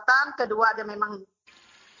pendapatan, kedua dia memang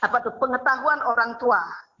pengetahuan orang tua,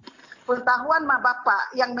 pengetahuan mak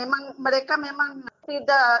bapak yang memang mereka memang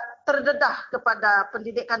tidak terdedah kepada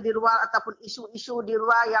pendidikan di luar ataupun isu-isu di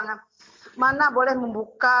luar yang mana boleh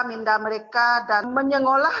membuka minda mereka dan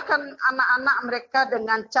menyengolahkan anak-anak mereka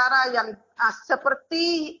dengan cara yang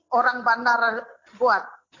seperti orang bandar buat.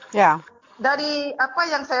 Ya. Dari apa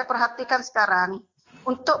yang saya perhatikan sekarang,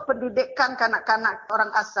 untuk pendidikan kanak-kanak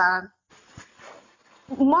orang asal,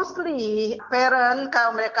 mostly parent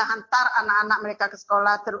kalau mereka hantar anak-anak mereka ke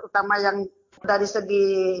sekolah, terutama yang dari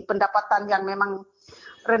segi pendapatan yang memang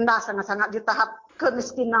rendah sangat-sangat di tahap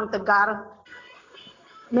kemiskinan tegar,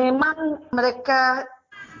 memang mereka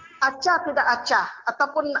acah tidak acah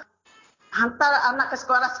ataupun hantar anak ke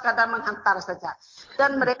sekolah sekadar menghantar saja.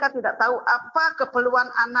 Dan mereka tidak tahu apa keperluan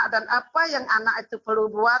anak dan apa yang anak itu perlu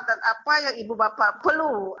buat dan apa yang ibu bapa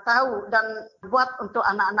perlu tahu dan buat untuk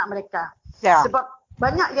anak-anak mereka. Ya. Sebab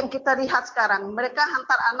banyak yang kita lihat sekarang, mereka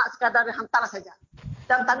hantar anak sekadar hantar saja.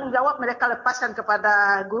 Dan tanggungjawab mereka lepaskan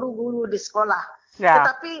kepada guru-guru di sekolah. Ya.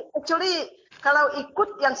 Tetapi actually kalau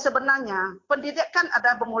ikut yang sebenarnya, pendidikan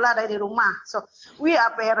ada bermula dari rumah. So, we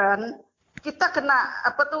are parent, kita kena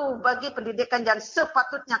bagi pendidikan yang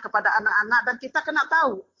sepatutnya kepada anak-anak dan kita kena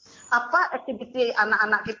tahu apa aktiviti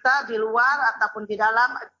anak-anak kita di luar ataupun di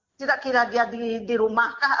dalam, tidak kira dia di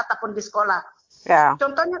rumahkah ataupun di sekolah. Ya.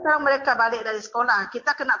 Contohnya kalau mereka balik dari sekolah,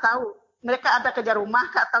 kita kena tahu mereka ada kerja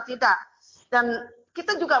rumah atau tidak. Dan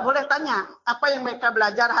kita juga boleh tanya apa yang mereka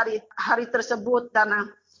belajar hari tersebut,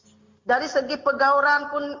 dan dari segi pergaulan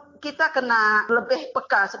pun kita kena lebih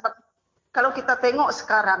peka. Sebab kalau kita tengok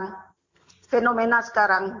sekarang, fenomena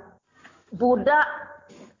sekarang, budak,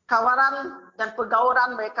 kawalan dan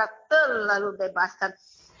pergaulan mereka terlalu bebas, dan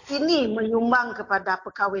ini menyumbang kepada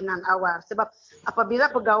perkahwinan awal. Sebab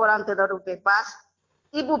apabila pergaulan terlalu bebas,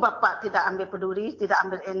 ibu bapa tidak ambil peduli, tidak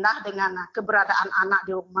ambil endah dengan keberadaan anak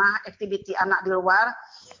di rumah, aktiviti anak di luar,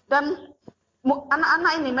 dan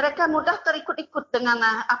anak-anak ini mereka mudah terikut-ikut dengan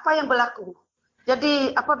apa yang berlaku.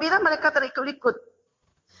 Jadi apabila mereka terikut-ikut,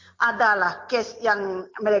 adalah kes yang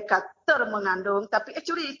mereka termengandung, tapi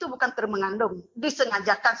actually itu bukan termengandung,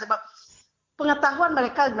 disengajakan sebab pengetahuan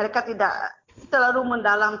mereka tidak terlalu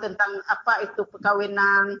mendalam tentang apa itu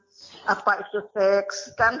perkahwinan, apa itu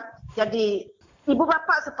seks, kan. Jadi ibu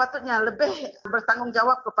bapa sepatutnya lebih bertanggung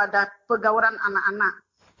jawab kepada pergaulan anak-anak.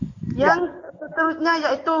 Yang seterusnya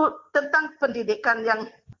yaitu tentang pendidikan yang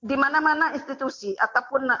di mana-mana institusi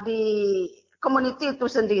ataupun di komuniti itu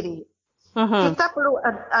sendiri. Kita perlu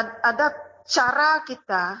ada cara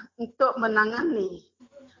kita untuk menangani,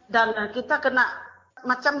 dan kita kena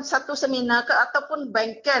macam satu seminar ataupun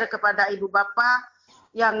bengkel kepada ibu bapa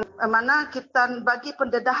yang mana kita bagi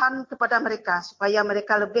pendedahan kepada mereka supaya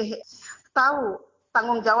mereka lebih tahu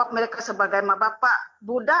tanggungjawab mereka sebagai mak bapak.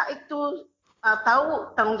 Budak itu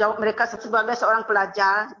tahu tanggungjawab mereka sebagai seorang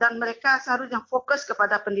pelajar, dan mereka seharusnya fokus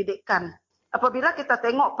kepada pendidikan. Apabila kita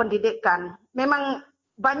tengok pendidikan, memang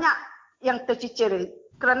banyak yang tercicir.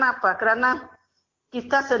 Kenapa? Kerana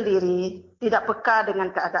kita sendiri tidak peka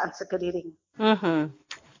dengan keadaan sekeliling.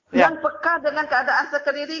 Yang peka dengan keadaan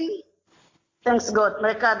sekeliling, thanks God,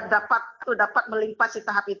 mereka dapat melimpasi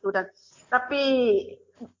tahap itu. Dan tapi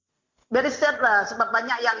very sad lah, sebab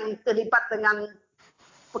banyak yang terlibat dengan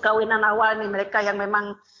perkahwinan awal ni, mereka yang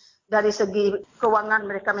memang dari segi keuangan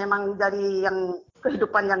mereka memang dari yang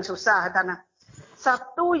kehidupan yang susah. Dan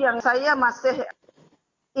satu yang saya masih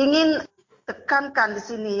ingin tekankan di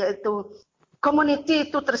sini yaitu komuniti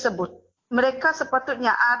itu tersebut. Mereka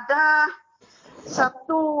sepatutnya ada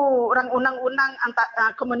satu undang-undang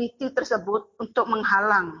komuniti tersebut untuk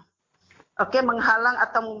menghalang, menghalang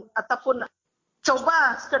ataupun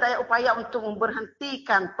coba sedaya upaya untuk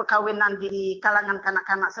memberhentikan perkahwinan di kalangan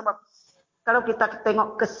kanak-kanak. Sebab kalau kita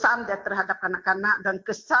tengok kesan dia terhadap kanak-kanak dan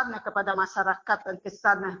kesannya kepada masyarakat dan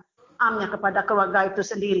kesannya amnya kepada keluarga itu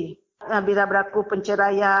sendiri. Bila berlaku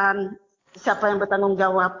penceraian, siapa yang bertanggung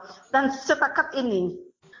jawab. Dan setakat ini,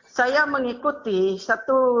 saya mengikuti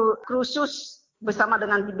satu kursus bersama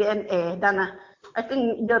dengan BBNA, dan I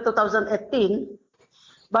think year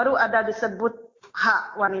 2018 baru ada disebut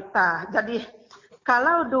hak wanita. Jadi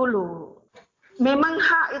kalau dulu memang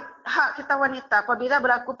hak kita wanita apabila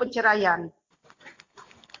berlaku penceraian,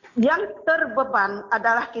 yang terbeban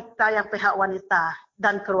adalah kita yang pihak wanita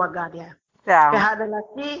dan keluarga dia. Pihak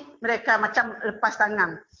lelaki mereka macam lepas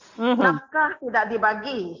tangan. Nafkah tidak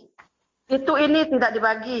dibagi. Ini tidak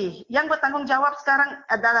dibagi. Yang bertanggung jawab sekarang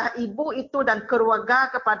adalah ibu itu dan keluarga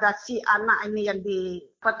kepada si anak ini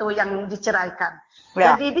yang diceraikan.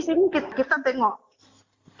 Jadi di sini kita tengok,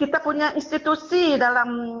 kita punya institusi dalam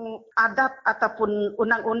adat ataupun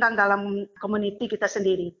undang-undang dalam komuniti kita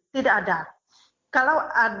sendiri. Tidak ada. Kalau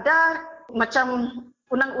ada macam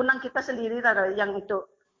undang-undang kita sendiri yang untuk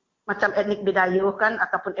macam etnik Bidayuh kan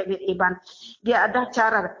ataupun etnik Iban, dia ada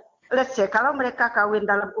cara. Let's say kalau mereka kahwin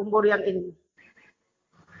dalam umur yang ini,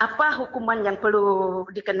 apa hukuman yang perlu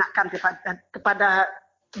dikenakan kepada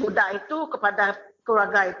budak itu, kepada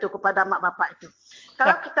keluarga itu, kepada mak bapak itu.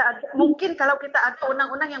 Kalau kita ada, mungkin kalau kita ada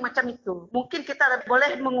undang-undang yang macam itu, mungkin kita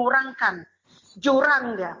boleh mengurangkan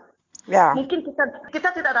jurang dia. Mungkin kita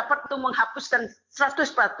tidak dapat untuk menghapuskan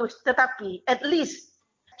 100%, tetapi at least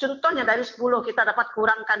contohnya dari 10 kita dapat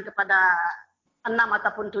kurangkan kepada 6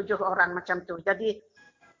 ataupun 7 orang macam tu. Jadi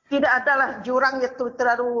tidak adalah jurang itu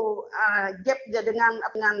terlalu gap dia dengan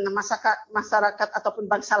masyarakat ataupun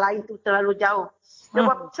bangsa lain itu terlalu jauh.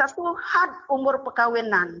 Sebab satu had umur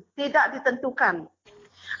perkahwinan tidak ditentukan.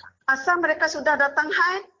 Asal mereka sudah datang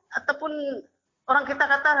haid ataupun orang kita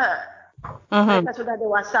kata mereka sudah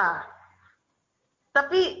dewasa.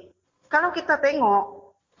 Tapi kalau kita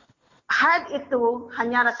tengok, haid itu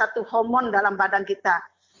hanyalah satu hormon dalam badan kita.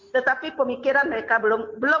 Tetapi pemikiran mereka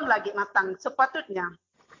belum lagi matang. Sepatutnya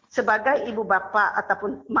sebagai ibu bapa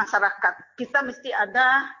ataupun masyarakat, kita mesti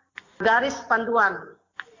ada garis panduan.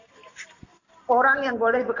 Orang yang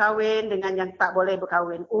boleh berkahwin dengan yang tak boleh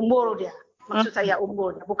berkahwin. Umur dia. Maksud saya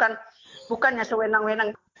umur dia. Bukannya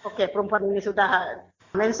sewenang-wenang, perempuan ini sudah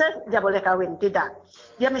menses, dia boleh kahwin. Tidak.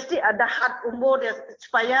 Dia mesti ada had umur dia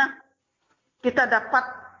supaya kita dapat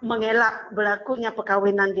mengelak berlakunya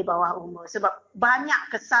perkahwinan di bawah umur. Sebab banyak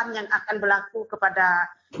kesan yang akan berlaku kepada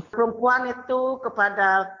perempuan itu,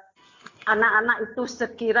 kepada anak-anak itu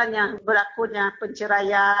sekiranya berlakunya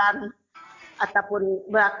penceraian ataupun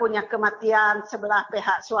berlakunya kematian sebelah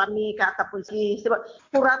pihak suami ke ataupun isteri. Sebab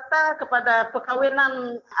purata kepada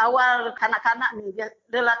perkahwinan awal kanak-kanak ni,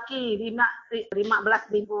 lelaki 15,000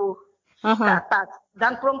 ke atas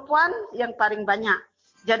dan perempuan yang paling banyak.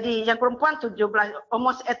 Jadi yang perempuan 17,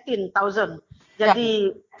 almost 18,000.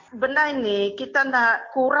 Jadi benda ini kita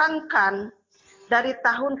nak kurangkan dari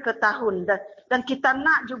tahun ke tahun dan kita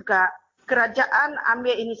nak juga kerajaan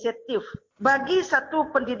ambil inisiatif bagi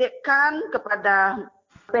satu pendidikan kepada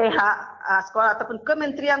pihak sekolah ataupun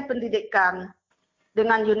Kementerian Pendidikan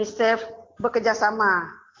dengan UNICEF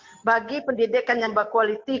bekerjasama bagi pendidikan yang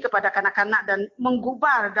berkualiti kepada kanak-kanak dan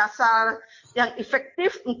menggubal dasar yang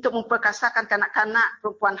efektif untuk memperkasakan kanak-kanak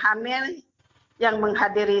perempuan hamil yang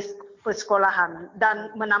menghadiri persekolahan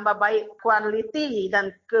dan menambah baik kualiti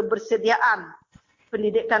dan kebersediaan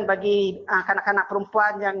pendidikan bagi kanak-kanak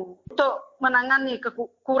perempuan yang untuk menangani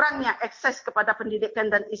kurangnya akses kepada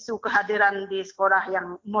pendidikan dan isu kehadiran di sekolah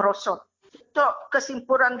yang merosot. Untuk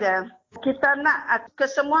kesimpulan dia, kita nak ke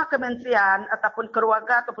semua kementerian ataupun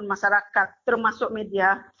keluarga ataupun masyarakat termasuk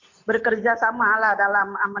media bekerjasama lah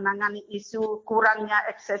dalam menangani isu kurangnya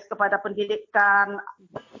akses kepada pendidikan,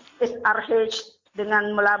 SRH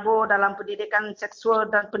dengan melabur dalam pendidikan seksual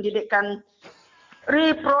dan pendidikan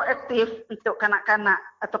reproaktif untuk kanak-kanak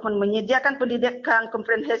ataupun menyediakan pendidikan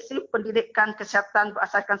komprehensif, pendidikan kesihatan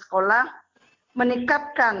berasaskan sekolah,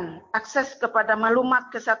 meningkatkan akses kepada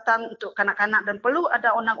maklumat kesihatan untuk kanak-kanak dan perlu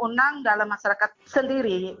ada undang-undang dalam masyarakat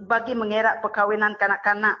sendiri bagi mengelak perkahwinan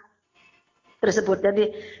kanak-kanak tersebut. Jadi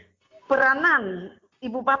peranan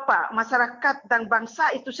ibu bapa, masyarakat dan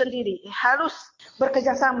bangsa itu sendiri harus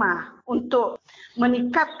bekerjasama untuk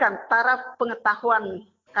meningkatkan taraf pengetahuan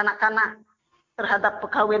kanak-kanak terhadap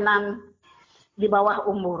perkahwinan di bawah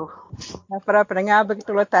umur. Para pendengar,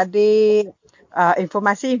 begitulah tadi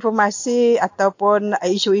informasi-informasi ataupun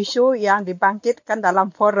isu-isu yang dibangkitkan dalam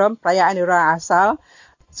forum perayaan orang asal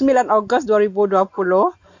 9 Ogos 2020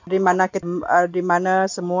 di mana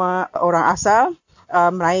semua orang asal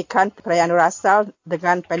merayakan perayaan orang asal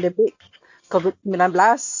dengan pandemik COVID-19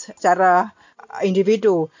 secara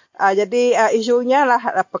individu. Jadi isunya lah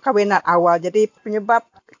perkahwinan awal. Jadi penyebab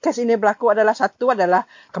kes ini berlaku adalah satu adalah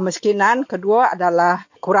kemiskinan, kedua adalah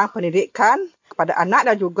kurang pendidikan kepada anak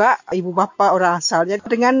dan juga ibu bapa orang asal. Jadi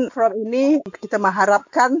dengan forum ini kita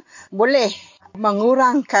mengharapkan boleh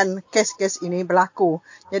mengurangkan kes-kes ini berlaku.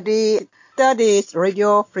 Jadi kita di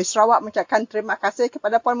Radio Free Sarawak mengucapkan terima kasih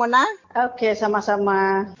kepada Puan Mona. Okey,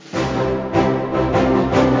 sama-sama.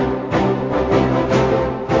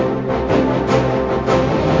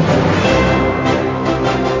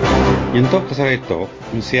 Untuk kesal itu,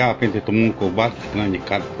 mesti apa yang ditemu kubat dengan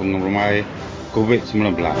nyikat pengemai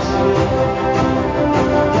COVID-19.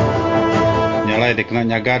 Nyalai dikena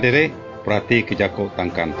nyaga diri, perhati kejakuk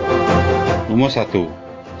tangkan. Nomor 1,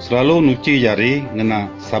 selalu nuci jari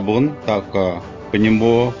ngena sabun atau ke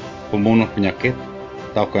penyembuh pembunuh penyakit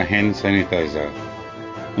atau ke hand sanitizer.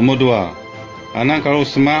 Nomor 2, anak kalau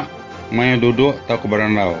semak main duduk atau ke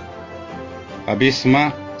berandau. Habis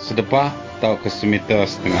semak sedepah atau ke semeter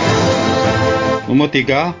setengah. Nomor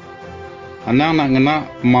 3, anak nak ngena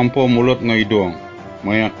pemampu mulut dengan hidung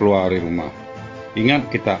maya keluar dari rumah. Ingat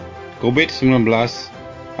kita, COVID-19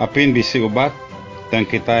 apin bisi ubat dan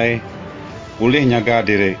kita boleh nyaga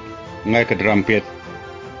diri ngai kederampit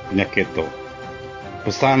penyakit tu.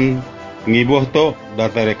 Pesan ngibuh tu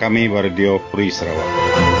dari kami Radio Free Sarawak.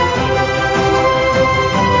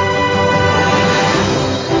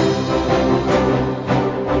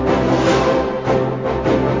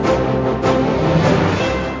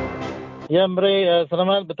 Ya, Mari,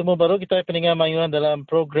 selamat bertemu baru kita pendengar mayuan dalam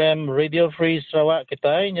program Radio Free Sarawak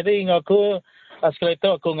kita. Jadi aku sekali itu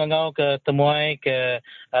aku ngangau ke temuai ke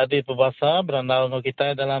di perbahasa berandau dengan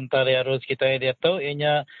kita dalam tarian arus kita dia tu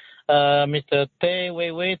ianya Mr. T.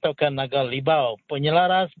 Wewe Tokan Nagal Libau,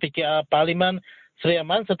 penyelaras PKR Parlimen Seri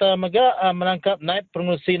Aman serta mega menangkap naib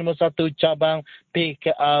pengurusi nombor 1 cabang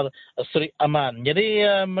PKR Seri Aman. Jadi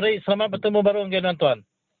Mari, selamat bertemu baru dengan tuan.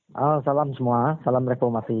 Salam semua, salam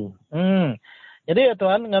reformasi. Jadi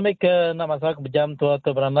tuan, kami ke nak masalah kebejam tua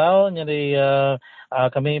tu berandau. Jadi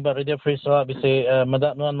kami Radio Free Sarawak bisa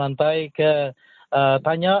medak nuan mantai ke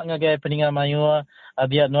tanya ngagai peninggal mayu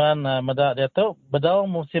dia nuan medak dia tu bedau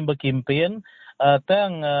musim berkimpin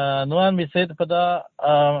tang nuan bisa pada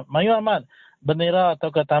mayu amat bendera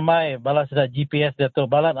atau ke tamai balas sudah GPS dia tu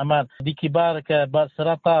balat amat dikibar ke bat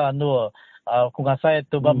serata nur aku ngasai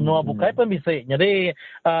tu menua bukai pun bisa. Jadi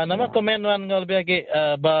nama komen wan lebih lagi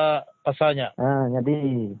pasalnya.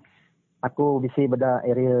 Jadi aku bisa beda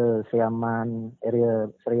area Seriaman, area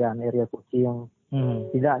Serian, area Kucing.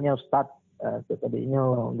 Tidaknya Ustaz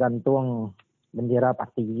tadinya gantung bendera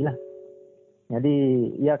parti lah. Jadi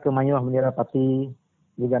ia ke mayuh bendera parti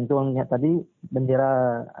digantungnya tadi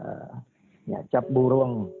bendera cap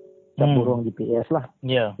burung GPS lah.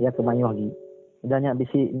 Ia ke mayuh lagi. Tidaknya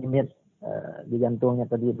bisa nimit digantungnya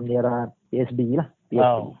tadi bendera PSB lah.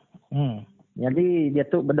 PSB. Jadi dia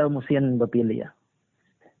tu beda musim berpilih ya.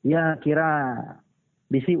 Ia kira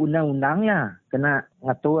bisi undang-undangnya kena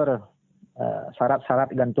ngatur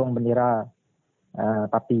syarat-syarat gantung bendera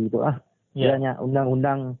parti itu lah. Ianya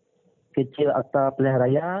undang-undang kecil Akta Pilihan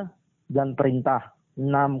Raya dan Perintah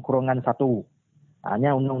 6/1.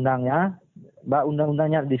 Hanya undang-undangnya,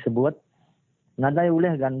 undang-undangnya disebut nadai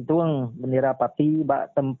boleh gantung bendera parti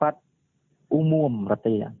bak tempat umum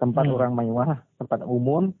berarti ya, tempat orang mayuah, tempat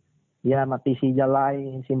umum. Ya mati si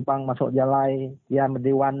jalai, simpang masuk jalai, ya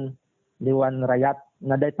dewan rakyat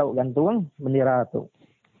nadai tahu gantung bendera tu.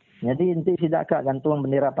 Jadi inti sidak kak gantung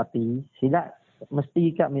bendera parti, sidak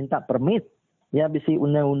mesti kak minta permit. Ya bisi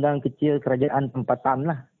undang-undang kecil kerajaan tempatan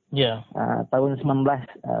lah. Tahun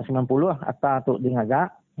 1990 akta tu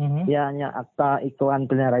dingagak. Ianya akta iklan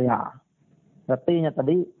pilihan raya. Artinya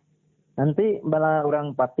tadi nanti bala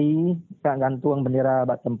orang parti kak gantung bendera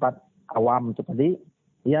bak tempat awam tu tadi,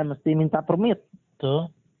 ia mesti minta permit. Tu.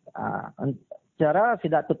 Cara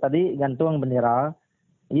sidak tu tadi gantung bendera,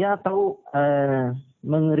 ia tahu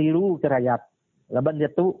mengeriru ke rakyat. Laban dia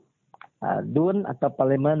tu dun atau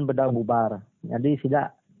parlimen beda bubar. Jadi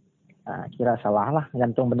tidak kira salah lah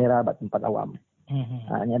gantung bendera bak tempat awam.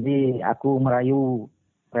 Jadi aku merayu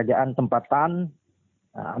kerajaan tempatan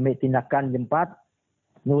ambil tindakan jempat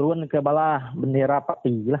nurun ke bala bendera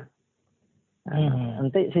parti lah.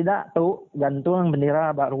 Nanti tidak tu gantung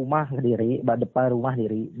bendera bak rumah diri, bak depan rumah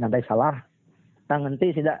diri, nadai salah.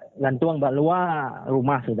 Nanti tidak gantung bak luar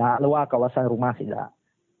rumah tidak, luar kawasan rumah tidak.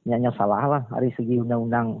 Nyanya salah lah dari segi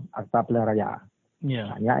undang-undang Akta Pilihan Raya.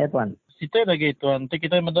 Ya tuan. Kita lagi tuan, nanti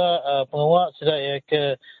kita minta pengawal sudah ya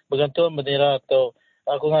ke bergantung bendera atau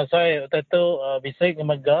aku ngasai itu bisa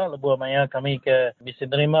ngemegah lebuh maya kami ke bisa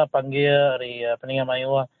terima panggil hari peningan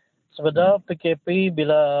mayuah. Sebenarnya PKP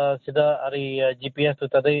bila sudah hari GPS tu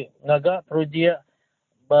tadi ngagak perujia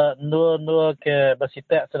berdua ke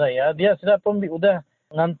basitek sudah ya. Dia sudah pun udah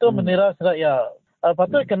ngantung bendera sudah ya.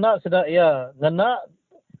 Patut kena sudah ya. Ngena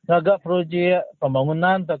ngagak perujia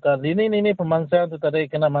pembangunan tak ini pemansaian tu tadi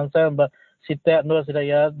kena mansaian basitek dua sudah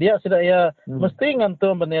ya. Dia sudah ya mesti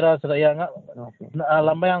ngantung bendera sudah ya.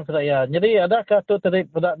 Lambang sudah ya. Jadi adakah tu tadi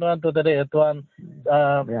pedak tu tadi tuan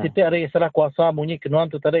sitek hari istilah kuasa bunyi kenuan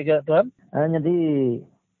tu tadi ke tuan? Jadi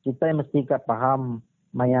kita mesti paham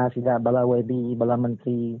maya sudah bala WB, bala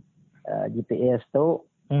menteri GPS tu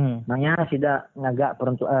maya sudah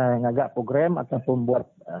ngagak program ataupun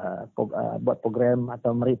buat program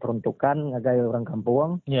atau meri peruntukan ngagai orang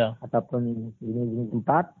kampung ataupun ini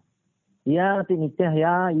tempat. Ia tinitih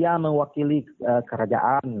ia mewakili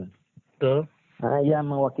kerajaan. Betul. Ia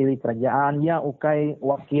mewakili kerajaan, ia ukai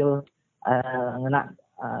wakil ngena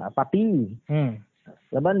parti.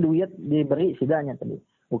 Leban duit diberi sidanya tadi.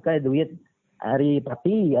 Ukai duit hari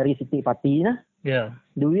parti, hari siti parti nah.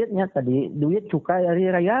 Duitnya tadi, duit cukai dari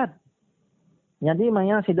rakyat. Jadi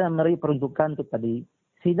maya sudah meri peruntukan tu tadi.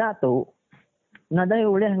 Sida tu nadai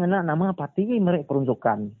boleh ngena nama parti meri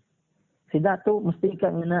peruntukan. Sida tu mesti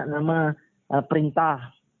kan ngena nama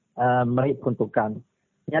perintah meri peruntukan.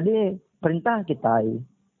 Jadi perintah kita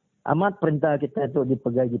amat perintah kita itu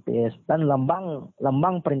dipegang GPS dan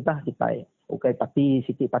lambang perintah kita. Ukai parti,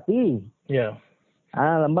 siti parti.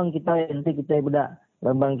 Lambang kita nanti kita budak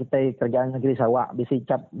lambang kita kerajaan negeri Sarawak bisa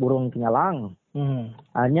cap burung kenyalang.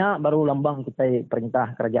 Hanya baru lambang kita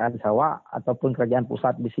perintah kerajaan Sarawak ataupun kerajaan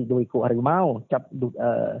pusat bisa dua ikut harimau cap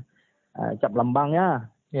lambangnya.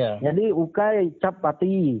 Jadi ukai cap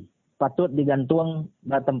parti patut digantung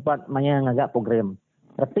di tempat maya ngagak program.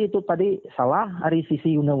 Berarti itu tadi salah dari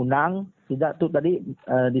sisi undang-undang, tidak tu tadi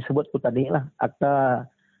disebut tu tadi lah akta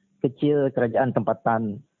kecil kerajaan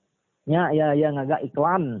tempatan. Ya ngagak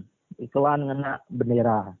iklan ngena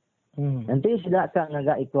bendera. Nanti tidak kak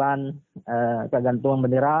ngagak iklan kegantungan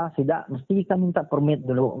bendera, tidak mesti kita minta permit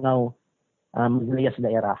dulu ngau majelis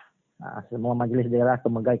daerah. Semua majelis daerah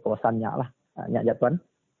kemegai kawasannya lah. Ya tuan.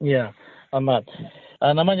 Ya, amat.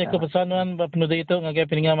 Namanya kepesanan penutup itu ngagai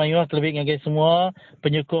peningan mayuah lebih ngagai semua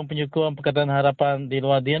penyukung Pakatan Harapan di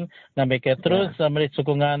luar din ngambil terus memberi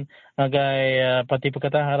sokongan ngagai parti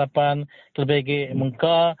Pakatan Harapan lebih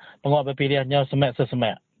mengka penguat berpilihannya semak.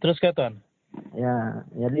 Terus ke tuan. Ya,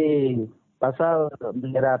 jadi pasal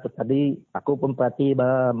bendera tu tadi, aku pun perhati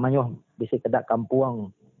banyak bisi kedak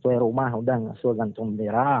kampung, tuai rumah udang suruh gantung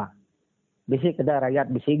bendera. Bisi kedak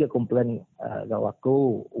rakyat bisi ke komplain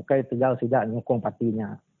gawaku, ukai tegal sidak nyukung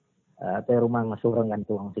partinya. Tuai rumah ngasuh orang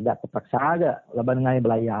gantung, sidak terpaksa aja, laban ngai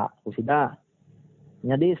belayak, aku sidak.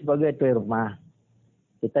 Jadi sebagai tuai rumah,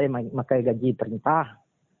 kita makai gaji perintah,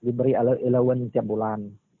 diberi allowance tiap bulan.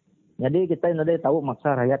 Jadi kita nanti tahu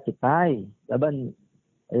maksa rakyat kita, laban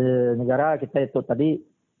negara kita itu tadi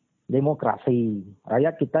demokrasi.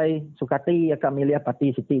 Rakyat kita sukati akan milih parti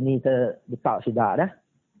siti ini ke dekat sidak dah.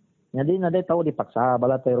 Jadi nanti tahu dipaksa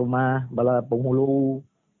bala tuai rumah, bala penghulu,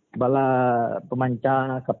 bala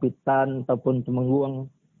pemancar, kapitan ataupun temenggung.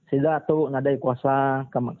 Sidak tu nanti kuasa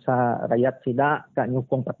ke maksa rakyat sidak ke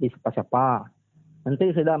nyukung parti siapa-siapa.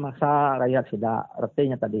 Nanti sidak maksa rakyat sidak.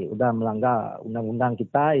 Artinya tadi udah melanggar undang-undang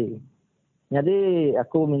kita. Jadi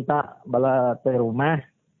aku minta bala tuai rumah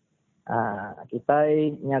kita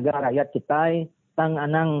nyaga rakyat kita tang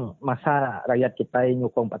anang masa rakyat kita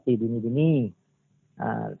nyukong parti bini-bini.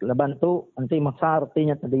 Leban tu nanti maksa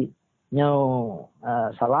artinya tadi nyau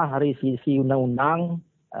salah hari sisi undang-undang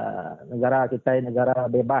negara kita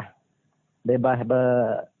negara bebas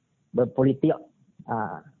berpolitik.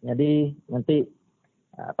 Jadi nanti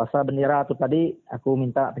pasal bendera tu tadi aku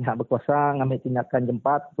minta pihak berkuasa ngambil tindakan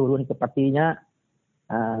jempat turun ke partinya.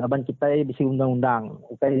 Laban kita bisi undang-undang.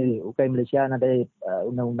 Ukai Malaysia ada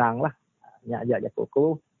undang-undang lah. Nya ajak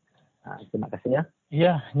aku. Terima kasih ya.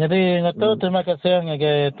 Ya, jadi ngatu terima kasih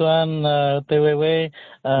ngagai tuan TWW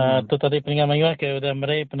tu tadi peningat mayuah ke udah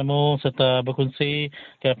meri penemu serta berkongsi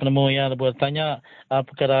ke penemu yang buat tanya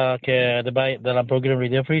perkara ke debat dalam program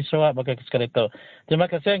Radio Free Sarawak bagi sekali itu. Terima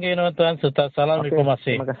kasih ngagai tuan serta salam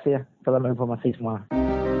informasi. Terima kasih ya. Salam informasi semua.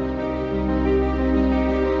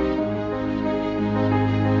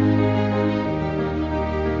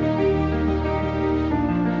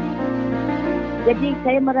 Jadi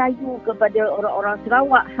saya merayu kepada orang-orang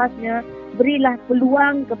Sarawak khasnya, berilah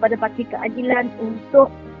peluang kepada Parti Keadilan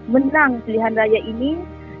untuk menang pilihan raya ini,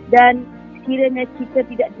 dan sekiranya kita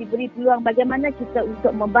tidak diberi peluang, bagaimana kita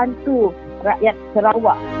untuk membantu rakyat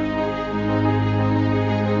Sarawak.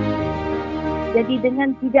 Jadi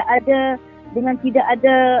dengan tidak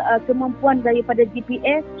ada kemampuan daripada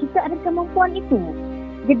GPS, kita ada kemampuan itu.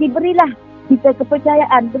 Jadi berilah kita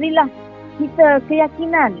kepercayaan, berilah kita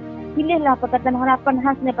keyakinan. Pilihlah Pakatan Harapan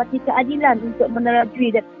khasnya Parti Keadilan untuk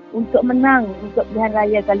menerajui dan untuk menang untuk pilihan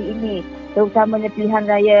raya kali ini, terutamanya pilihan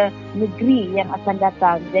raya negeri yang akan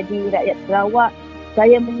datang. Jadi rakyat Sarawak,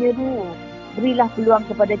 saya menyeru, berilah peluang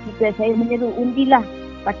kepada kita. Saya menyeru, undilah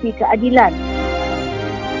Parti Keadilan.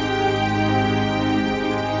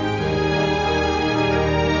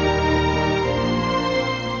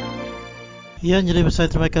 Ya, jadi besar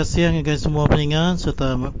terima kasih kepada semua pendengar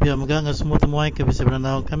serta pihak megang semua temuan ke bisa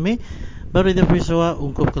berandau kami baru dia Sarawak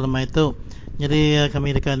ungkup kelemah itu. Jadi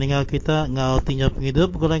kami dekat dengar kita ngau tinggal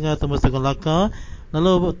penghidup kurang ngau temu segon laka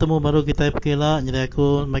lalu temu baru kita perkila. Jadi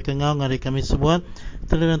aku mereka ngau ngari kami sebuat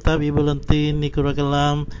terlentap ibu lentin ni kurang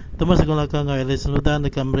kelam temu segon laka ngau Elis Nudan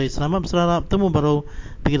dekat meri selamat berserap temu baru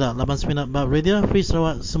perkila 8 bab Radio Free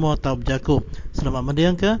Sarawak semua tahu berjaku. Selamat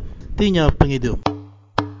mendiang ke tinggal penghidup.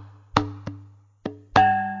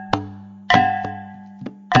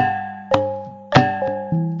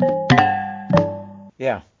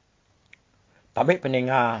 Ya, tapi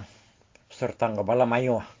pendengar serta kepala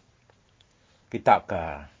mayuah kita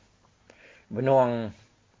ke benuang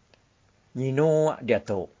nyinu dia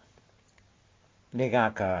tu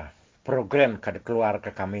dengar ke program kad keluar ke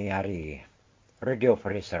kami hari Radio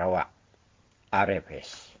Free Sarawak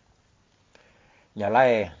RFS.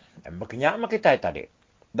 Nyalai berkenyak kita tadi.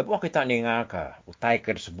 Depo kita dengar ke utai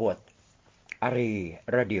ke tersebut hari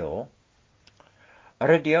radio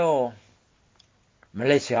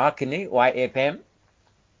Malaysia kini YFM,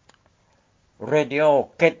 radio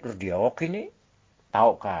Cat Radio kini,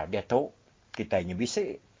 tahu kah dia tu kita ini bisa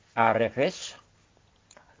RFS,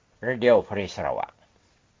 Radio Free Sarawak.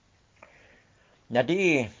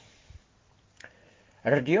 Jadi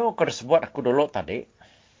radio tersebut aku dulu tadi,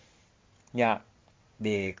 nya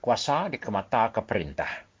dikuasa di kemata ke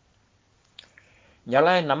perintah.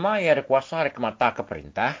 Nyalai nama yang dikuasa di kemata ke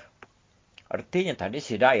perintah, artinya tadi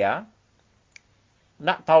sidaya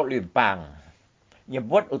nak tahu limpang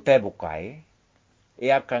nyebut utai bukai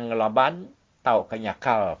ia akan ngelaban tahu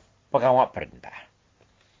kenyakal pengawal perintah.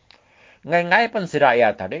 Ngai-ngai pun sidaya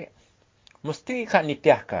tadi mesti kan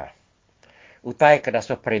nitiah ke utai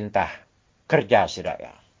kedasuh perintah kerja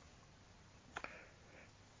sidaya.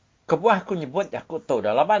 Kebuah aku nyebut aku tahu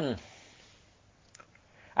dalaman.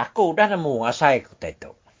 Aku dah nemu ngasai ku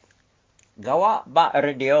itu. Gawak bak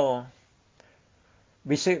radio.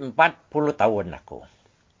 Bisi 40 tahun aku.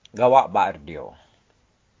 Gawak bak radio.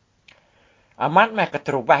 Amat meh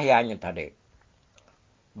keterubah ianya tadi.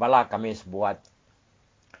 Bala kami sebuat.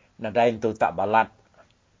 Nadain tu tak balat.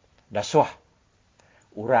 Dasuh.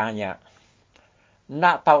 Urangnya.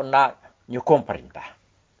 Nak tahu nak nyukung perintah.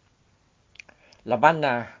 Laban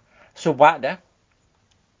subak dah.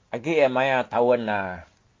 Agi maya tahun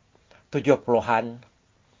 70-an.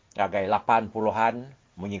 Agai 80-an.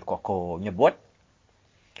 Munyi koko nyebut.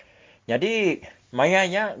 Jadi,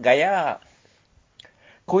 mayanya gaya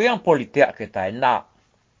kuyang politik kita nak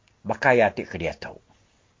bakayati ke dia tahu.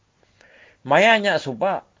 Mayanya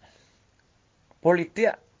subak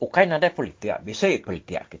politik, ukai nada politik, bisa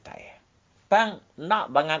politik kita. Tang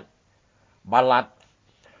nak banget balat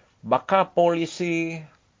baka polisi,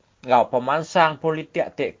 ngau pemansang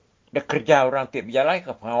politik tik, dia kerja orang tik berjalan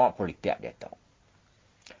ke pengawal politik dia tahu.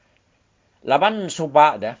 Laban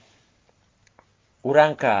subak dah,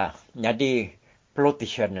 orang ka jadi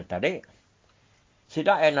politician tadi,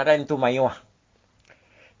 sidak nada itu mayuah.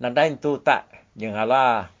 Nada itu tak,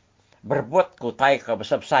 janganlah berbuat kutai ke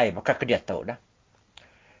besar-besar, maka ke dia tahu dah.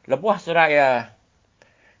 Lebuh sidak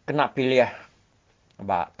kena pilih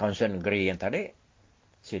bak Council Negeri yang tadi,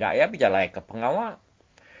 sidak berjalan ke pengawal,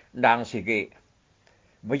 dan sigi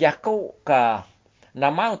berjaku ke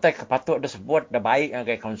nama utai kepatut disebut dah baik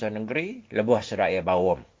dengan Council Negeri, lebuh sidak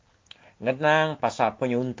bawam. Ngenang pasal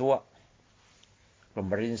penyuntuk,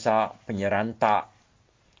 pemerintah, penyerantak,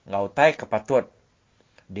 ngautai kepatut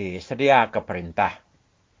disedia ke perintah.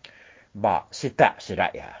 Bak sidak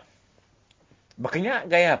ya. Makanya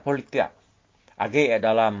gaya politik. Agi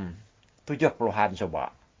dalam 70-an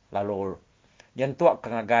coba. Lalu jentuak ke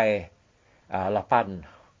ngagai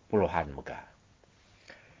 80-an muka.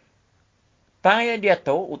 Tanya dia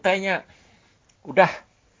tu, utainya udah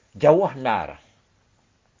jauh nar.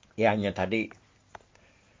 Ianya tadi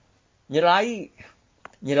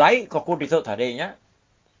nyelai koku ditu tadinya.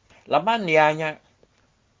 Laban ianya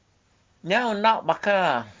nak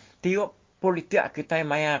baka tiup politik kita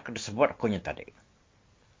maya disebut kunya tadi.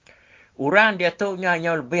 Urang dia tu nya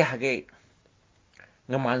lebih lagi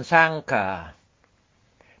ngemansang ke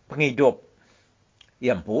penghidup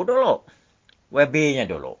yang pu dulu. WB-nya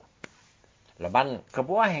dulu. Laban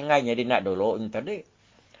kebuah hinganya di nak dulu ini tadi.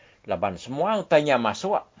 Laban semua utanya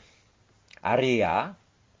masuk. Ari ya,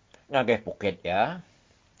 ngagai Phuket ya,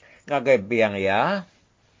 ngagai Biang ya,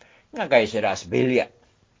 ngagai Seras Belia.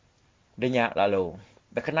 Denyak lalu,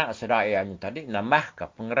 berkena sedak yang tadi, nambah ke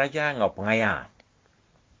pengeraja ngau pengaya.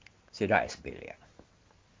 Sedak Belia.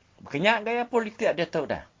 Berkenyak gaya politik dia tahu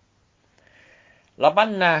dah.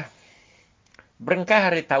 Laban berengkah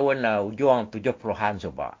hari tahun ujung 70-an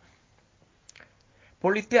coba.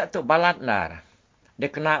 Politik tu balat nar. Dia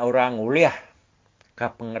kena orang uliah ke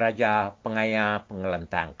pengeraja, pengaya,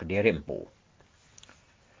 pengelentang ke dirimpu.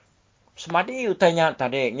 Semadi utanya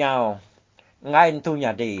tadi nyau ngai tu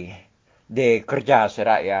nyadi de kerja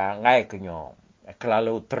seraya ngai kenyo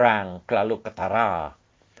kelalu terang, kelalu ketara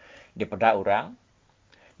di pada orang.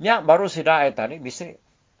 Nya baru sedai tadi bisa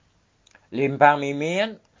limpang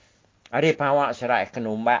mimin ada pawak serai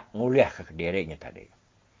kenumbak nguliah ke dirinya tadi.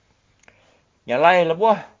 Yang lain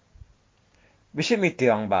lebuh bisa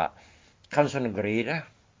mitiang ba Council Negeri dah.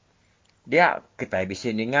 Dia kita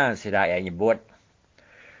bisa dengar sedai nyebut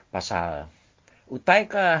pasal utai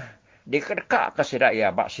ke dekat ke sedai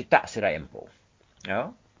ba sitak sedai empu.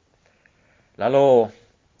 Ya. Lalu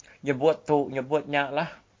nyebutnya lah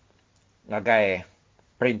ngagai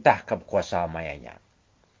perintah kekuasaan mayanya.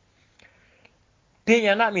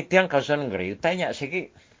 Dia nak mitiang Council Negeri, tanya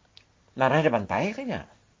sikit, narah ada bantai kanya.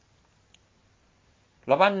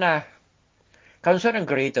 Laban Council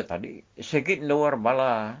Negeri itu tadi, sikit luar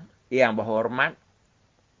bala yang berhormat,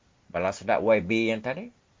 bala sedak YB yang tadi,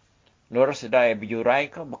 luar sedak berjurai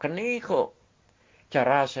ke, berkeni ke,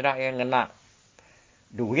 cara sedak yang ngena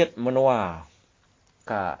duit menua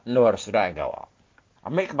ke luar sedak gawa.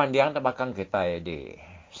 Ambil kebandian tebakan kita di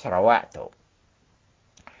Sarawak tu.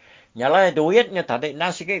 Nyala duitnya tadi,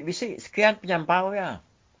 sikit bisi, sekian penyampau ya.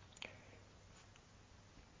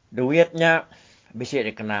 Duitnya bisi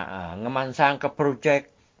dikena ngemansang ke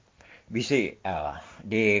projek, bisi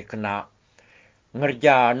dikena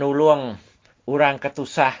ngerja nulung orang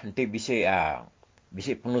ketusah, nanti bisi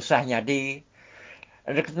penusahnya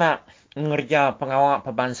dikena ngerja pengawal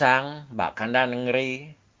pembansang, bak kandan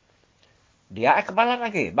ngeri. Dia kebalan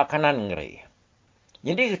lagi, bak kanan ngeri.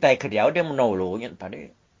 Jadi kita kerja dia menolongnya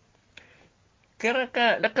tadi.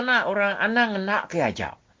 Kira-kira dah kena orang anang nak ke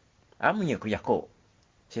ajak. Amunya ku jako.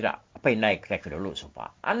 Sidak apa naik ke dulu supaya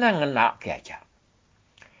anang nak ke ajak.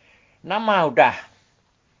 Nama udah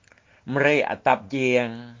meri atap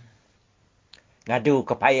jiang, ngadu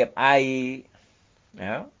ke payap air,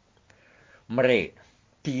 ya. Meri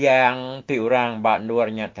tiang ti orang bak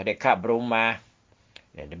luarnya tadi kak berumah,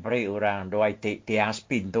 ya diberi orang dua tiang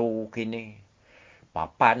pintu kini,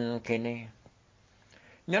 papan kini.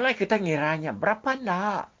 Nyalai kita ngiranya berapa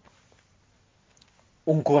nak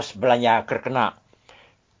ungkos belanja kerkena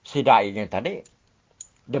sidainya tadi,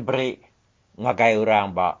 diberi ngagai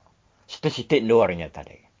orang bak sitik-sitik luarnya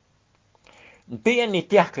tadi. Nanti yang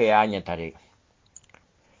nitiah kayaknya tadi.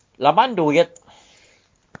 Laban duit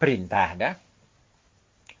perintah dah.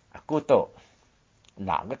 Aku tu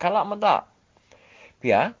nak ke kalak mendak.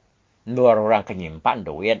 Ya, luar orang kenyimpan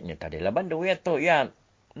duitnya tadi. Laban duit tu ya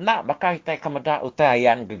nak bakal kita kemedak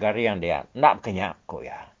utayan gegarian dia. Nak kenyak ko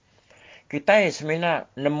ya. Kita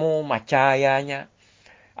sebenarnya nemu macayanya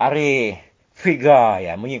ari figure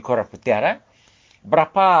ya mengikor putih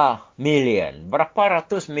berapa million, berapa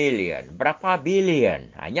ratus million, berapa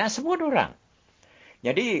billion. Hanya sebut orang.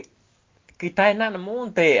 Jadi, kita nak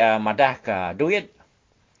nemu madah ke duit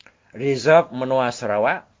reserve menua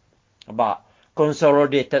Sarawak, about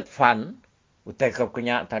consolidated fund, utai ke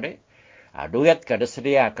kenyak tadi, duit ke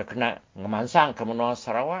sedia ke kena ngemansang ke menua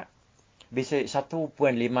Sarawak, bisa 1.5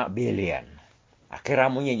 billion.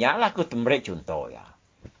 Akhirnya menyenyak lah aku tembrik contoh ya.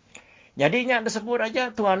 Jadinya disebut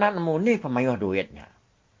aja tuanan nemu ni pemayuh duitnya.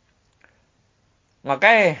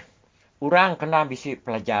 Makanya orang kena bisi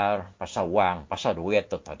pelajar pasal wang, pasal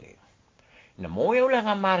duit tu tadi. Nemu ya ulah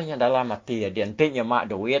ngamarnya dalam hati dia intinya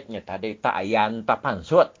mak duitnya tadi tak ayan tak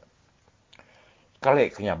pansut.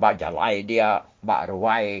 Kali kena bak jalai dia, bak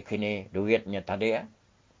ruai kini duitnya tadi ya.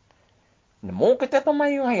 Nemu kita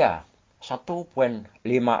pemayuh ya 1.5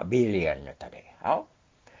 billion tadi. Oh.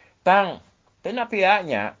 Tang tena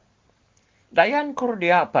pihaknya dayan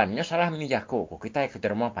kurdiapannya salah menjaku ko kita ke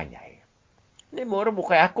derma panjai. Ni baru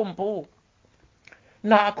buka aku empu.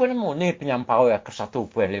 Nah aku nemu ni penyampau ya ke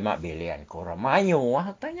 1.5 billion ko ramayo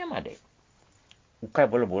tanya made.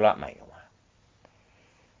 Bukai bola-bola mayo.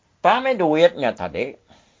 Pame duitnya tadi.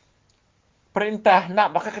 Perintah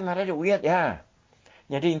nak bakal kena ada duit ya.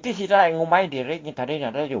 Jadi inti sida ngumai diri ni tadi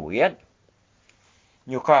ada duit.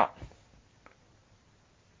 Nyuka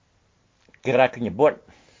kira kenyebut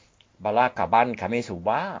bala kaban kami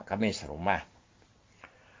subah, kami serumah.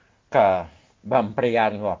 Ke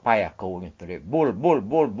bamprian ngapai aku ni tadi. Bul.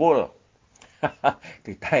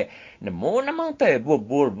 Kita nemu namang tu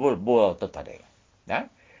bul tu tadi. Ya?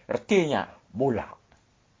 Artinya bulak.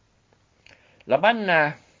 Laban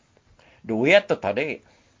duit tu tadi.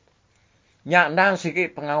 Nyak nang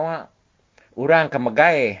sikit pengawal. Orang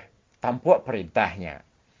kemegai tampuk perintahnya.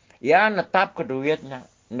 Ya netap ke duitnya.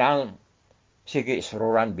 Nang sikit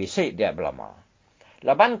seruran bisik dia belama.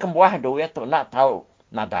 Laban kembuah duit tu nak tahu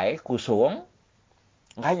nadai kusung.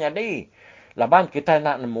 Nggak jadi. Laban kita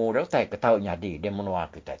nak nemu dia, tak ketahu jadi dia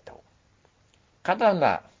menua kita tu. Kata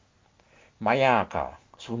nak, maya ka,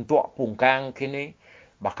 suntuk pungkang kini,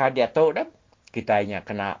 bakal dia tahu dah, kita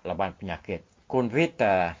kena laban penyakit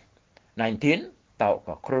COVID-19, tahu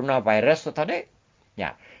ka, coronavirus tu tadi.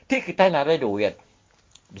 Ya, ti kita nak ada duit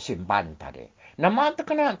disimpan tadi. Nama tu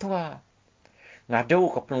kena tua.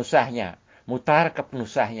 Ngadu ke penusahnya, mutar ke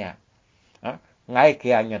penusahnya. Ngai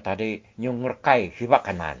kianya tadi nyungurkai hibak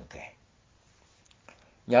kanan ke.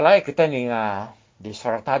 Nyalai kita ni di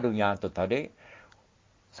serata dunia tu tadi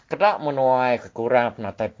sekedar menuai kekurangan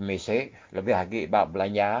penatai pemisik lebih lagi bab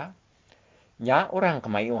belanja nya orang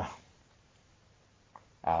kemayu.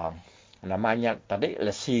 Namanya tadi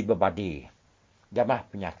lesi berbadi. Jamah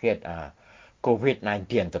penyakit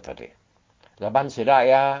COVID-19 tu tadi. Laban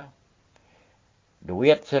sedaya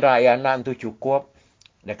duit sedaya nan tu cukup.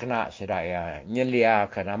 Dia kena sedaya nyelia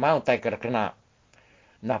kena mau tak kena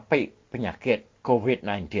napi penyakit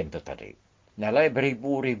COVID-19 tu tadi. Nalai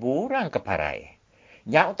beribu-ribu orang keparai.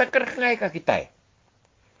 Yang tak kena ke kita.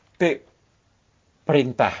 Ti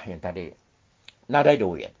perintah yang tadi. Nadai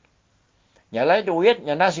duit. Nyalai duit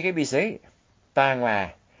yang nak sikit bisa.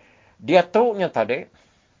 Tanglah. Dia tu yang tadi.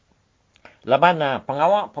 Laban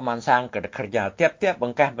pengawal pemansang kerja tiap-tiap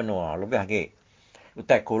bengkah benua. Lebih lagi.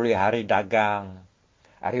 Utai kuliah hari dagang.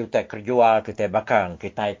 Hari utai kerjual kita bakang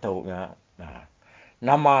kita itu.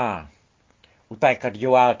 Nama utai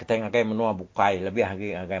kerjual kita ngagai menua bukai. Lebih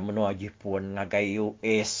lagi ngagai menua Jepun. Ngagai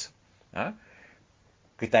US.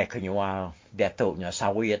 Kita kenyual. Dia tu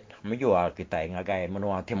sawit. Menjual kita ngagai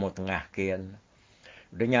menua Timur Tengah kian.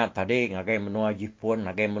 Dunia tadi ngagai menua Jepun.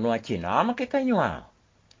 Ngagai menua Cina. Maka kita nyual.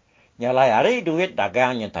 Nyalai hari duit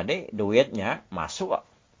dagangnya tadi. Duitnya masuk.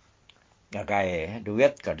 Ngagai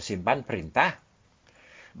duit ke disimpan perintah.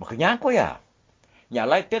 Makanya aku ya.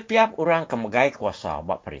 Nyalai tiap orang kemegai kuasa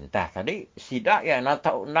buat perintah tadi. Sidak yang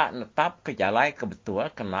nak netap ke jalai kebetul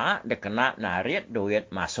kena narik duit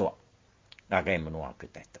masuk. Dagai menua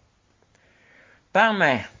kita itu.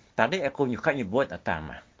 Tamah. Tadi aku juga nyebut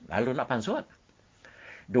tamah. Lalu nak pansut.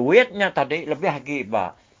 Duitnya tadi lebih lagi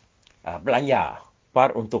belanja.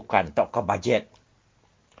 Peruntukan atau ke bajet.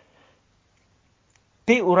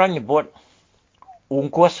 Ti orang nyebut.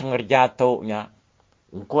 Ungkos ngerja tu-nya.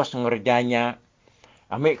 Ungkos ngerjanya.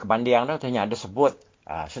 Ambil kebandingan tu hanya ada sebut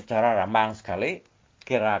secara rambang sekali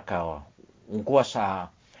kira kau ungkos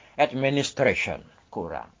administration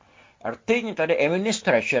kurang. Artinya tadi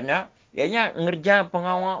administrationnya ianya ngerja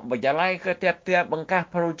pengawal berjalan ke tiap-tiap bengkah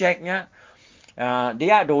projeknya.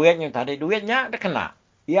 Dia duitnya dia kena.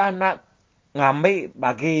 Ia nak ngambil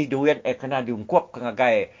bagi duit kena diungkap ke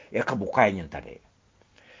ngagai kebukainya tadi.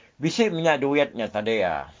 Bisi minyak duitnya tadi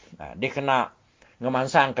dia kena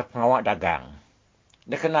ngemansang ke pengawal dagang.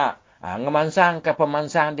 Dia kena ngemansang ke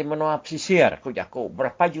pemansang di menua pesisir. Aku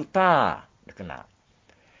berapa juta dia kena.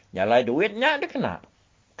 Nyalai duitnya dia kena.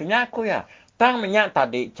 Kena aku ya. Tang minyak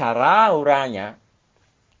tadi cara orangnya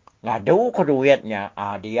ngadu ke duitnya.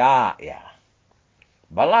 Dia ya.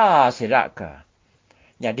 Bala sidak ke.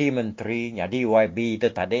 Jadi menteri, jadi YB itu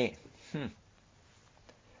tadi.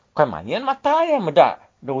 Kemanyan mata ya medak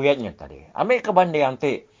duitnya tadi. Ambil kebandingan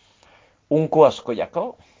ti. Ungkos ko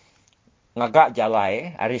jako. Ngagak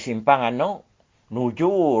jalai, hari simpang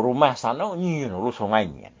nuju rumah sana, nuru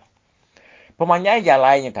sungainya. Pemanyai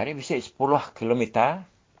jalainya tadi bisa 10 kilometer,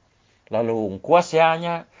 lalu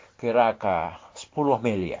ungkuasnya kira ke 10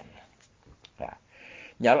 million. Ya.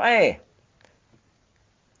 Jalai,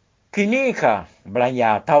 kini ke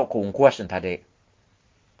belanja tahu ke ungkuas tadi.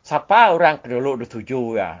 Siapa orang kedulu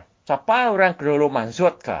dituju ya? Siapa orang kedulu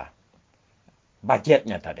mansut ke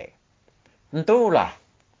budgetnya tadi? Tentulah.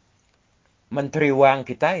 Menteri Wang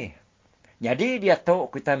kita. Jadi dia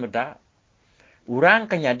tahu kita muda.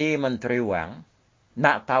 Orang kan jadi Menteri Wang.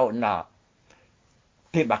 Nak tahu nak.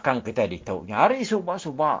 Di belakang kita ditahu. Nyari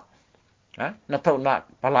subak-subak. Nak tahu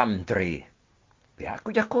nak Pala Menteri. Biar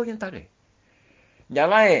aku jago yang tadi.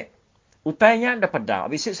 Jalai. Utainya dapat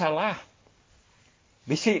dah. Bisik salah.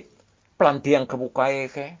 Bisik pelantian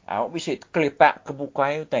kebukai ke. Bisik kelipak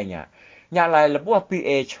kebukai utainya. Nyalai lebuah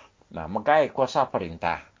PH. Nah, magai kuasa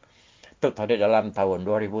perintah. Itu tadi dalam tahun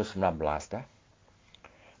 2019 dah.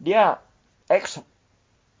 Dia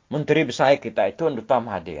ex-menteri besar kita itu Duta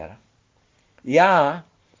Mahathir. Ya,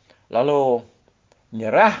 lalu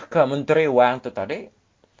nyerah ke Menteri Wang itu tadi.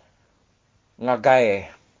 Ngagai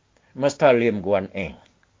Mr. Lim Guan Eng.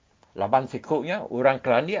 Laban sikuknya, orang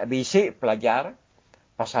kelan dia bisik pelajar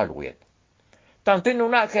pasal duit. Tanti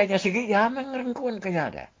nunak kayaknya segi, ya mengerengkuan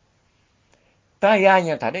kaya ada.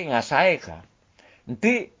 Tayanya tadi ngasai ke.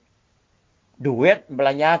 Nanti duit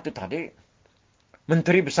belanja itu tadi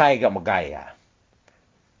menteri besar agak megaya.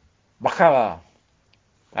 Bakal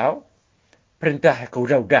tahu perintah ke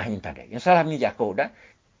udah yang tadi. Yang salah ni aku udah.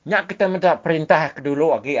 Nyak kita minta perintah ke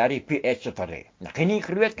dulu lagi hari PH itu tadi. Nah kini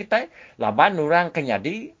keluar kita laban orang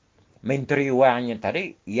kenyadi menteri Wang yang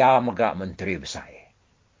tadi ya megak menteri besar.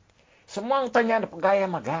 Semua tanya ada pegaya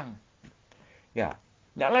magang. Ya.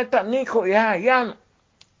 Nyak letak ni kok ya yang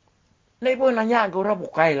ni pun nanya gora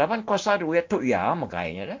bukai laban kuasa duit tu ya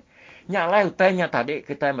makanya dah. Nyalai utainya tadi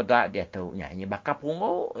kita medak dia tu nyanyi bakap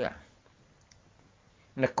pungo ya.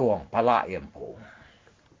 Nekong pala yempu.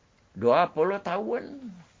 20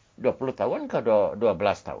 tahun ke 12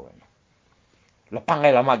 tahun.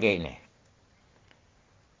 Lepangai lama gini.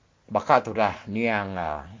 Baka tu dah ni yang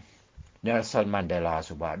Nelson Mandela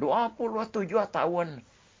subah 27 tahun.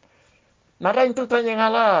 Nada itu tanya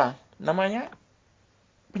ngalah namanya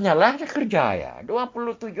penyalah kerja ya.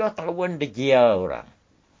 27 tahun di jail orang.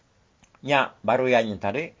 Ya, baru yang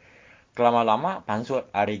tadi. Lama-lama pansut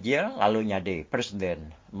hari jail. Lalu jadi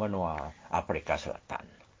presiden menua Afrika Selatan.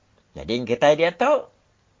 Jadi kita dia tahu.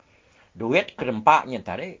 Duit kerempaknya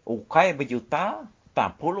tadi. Ukai berjuta.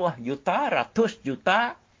 Tak puluh juta. Ratus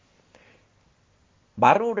juta.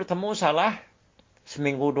 Baru bertemu salah.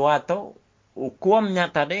 Seminggu dua tu. Hukumnya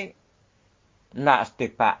tadi. Nak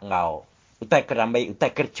setipak ngau. Utai kerambai,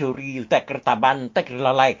 utai kercuri, utai kertaban, utai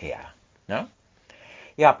kerlalai kaya. No?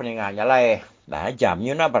 Ya peninggalnya lah. Nah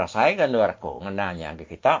jamnya nak berasai kan luar ko. Ngenanya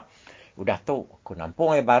kita. Udah tu. Aku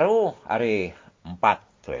nampung baru. Hari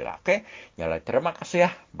 4. Tu lah. Okay. Nyalai terima kasih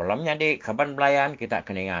ya. Belum jadi kaban belayan. Kita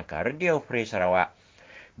keningat ke Radio Free Sarawak.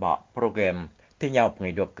 Bawa program Tinyau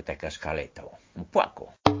Penghidup ketika sekali tu. Empat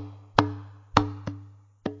ko.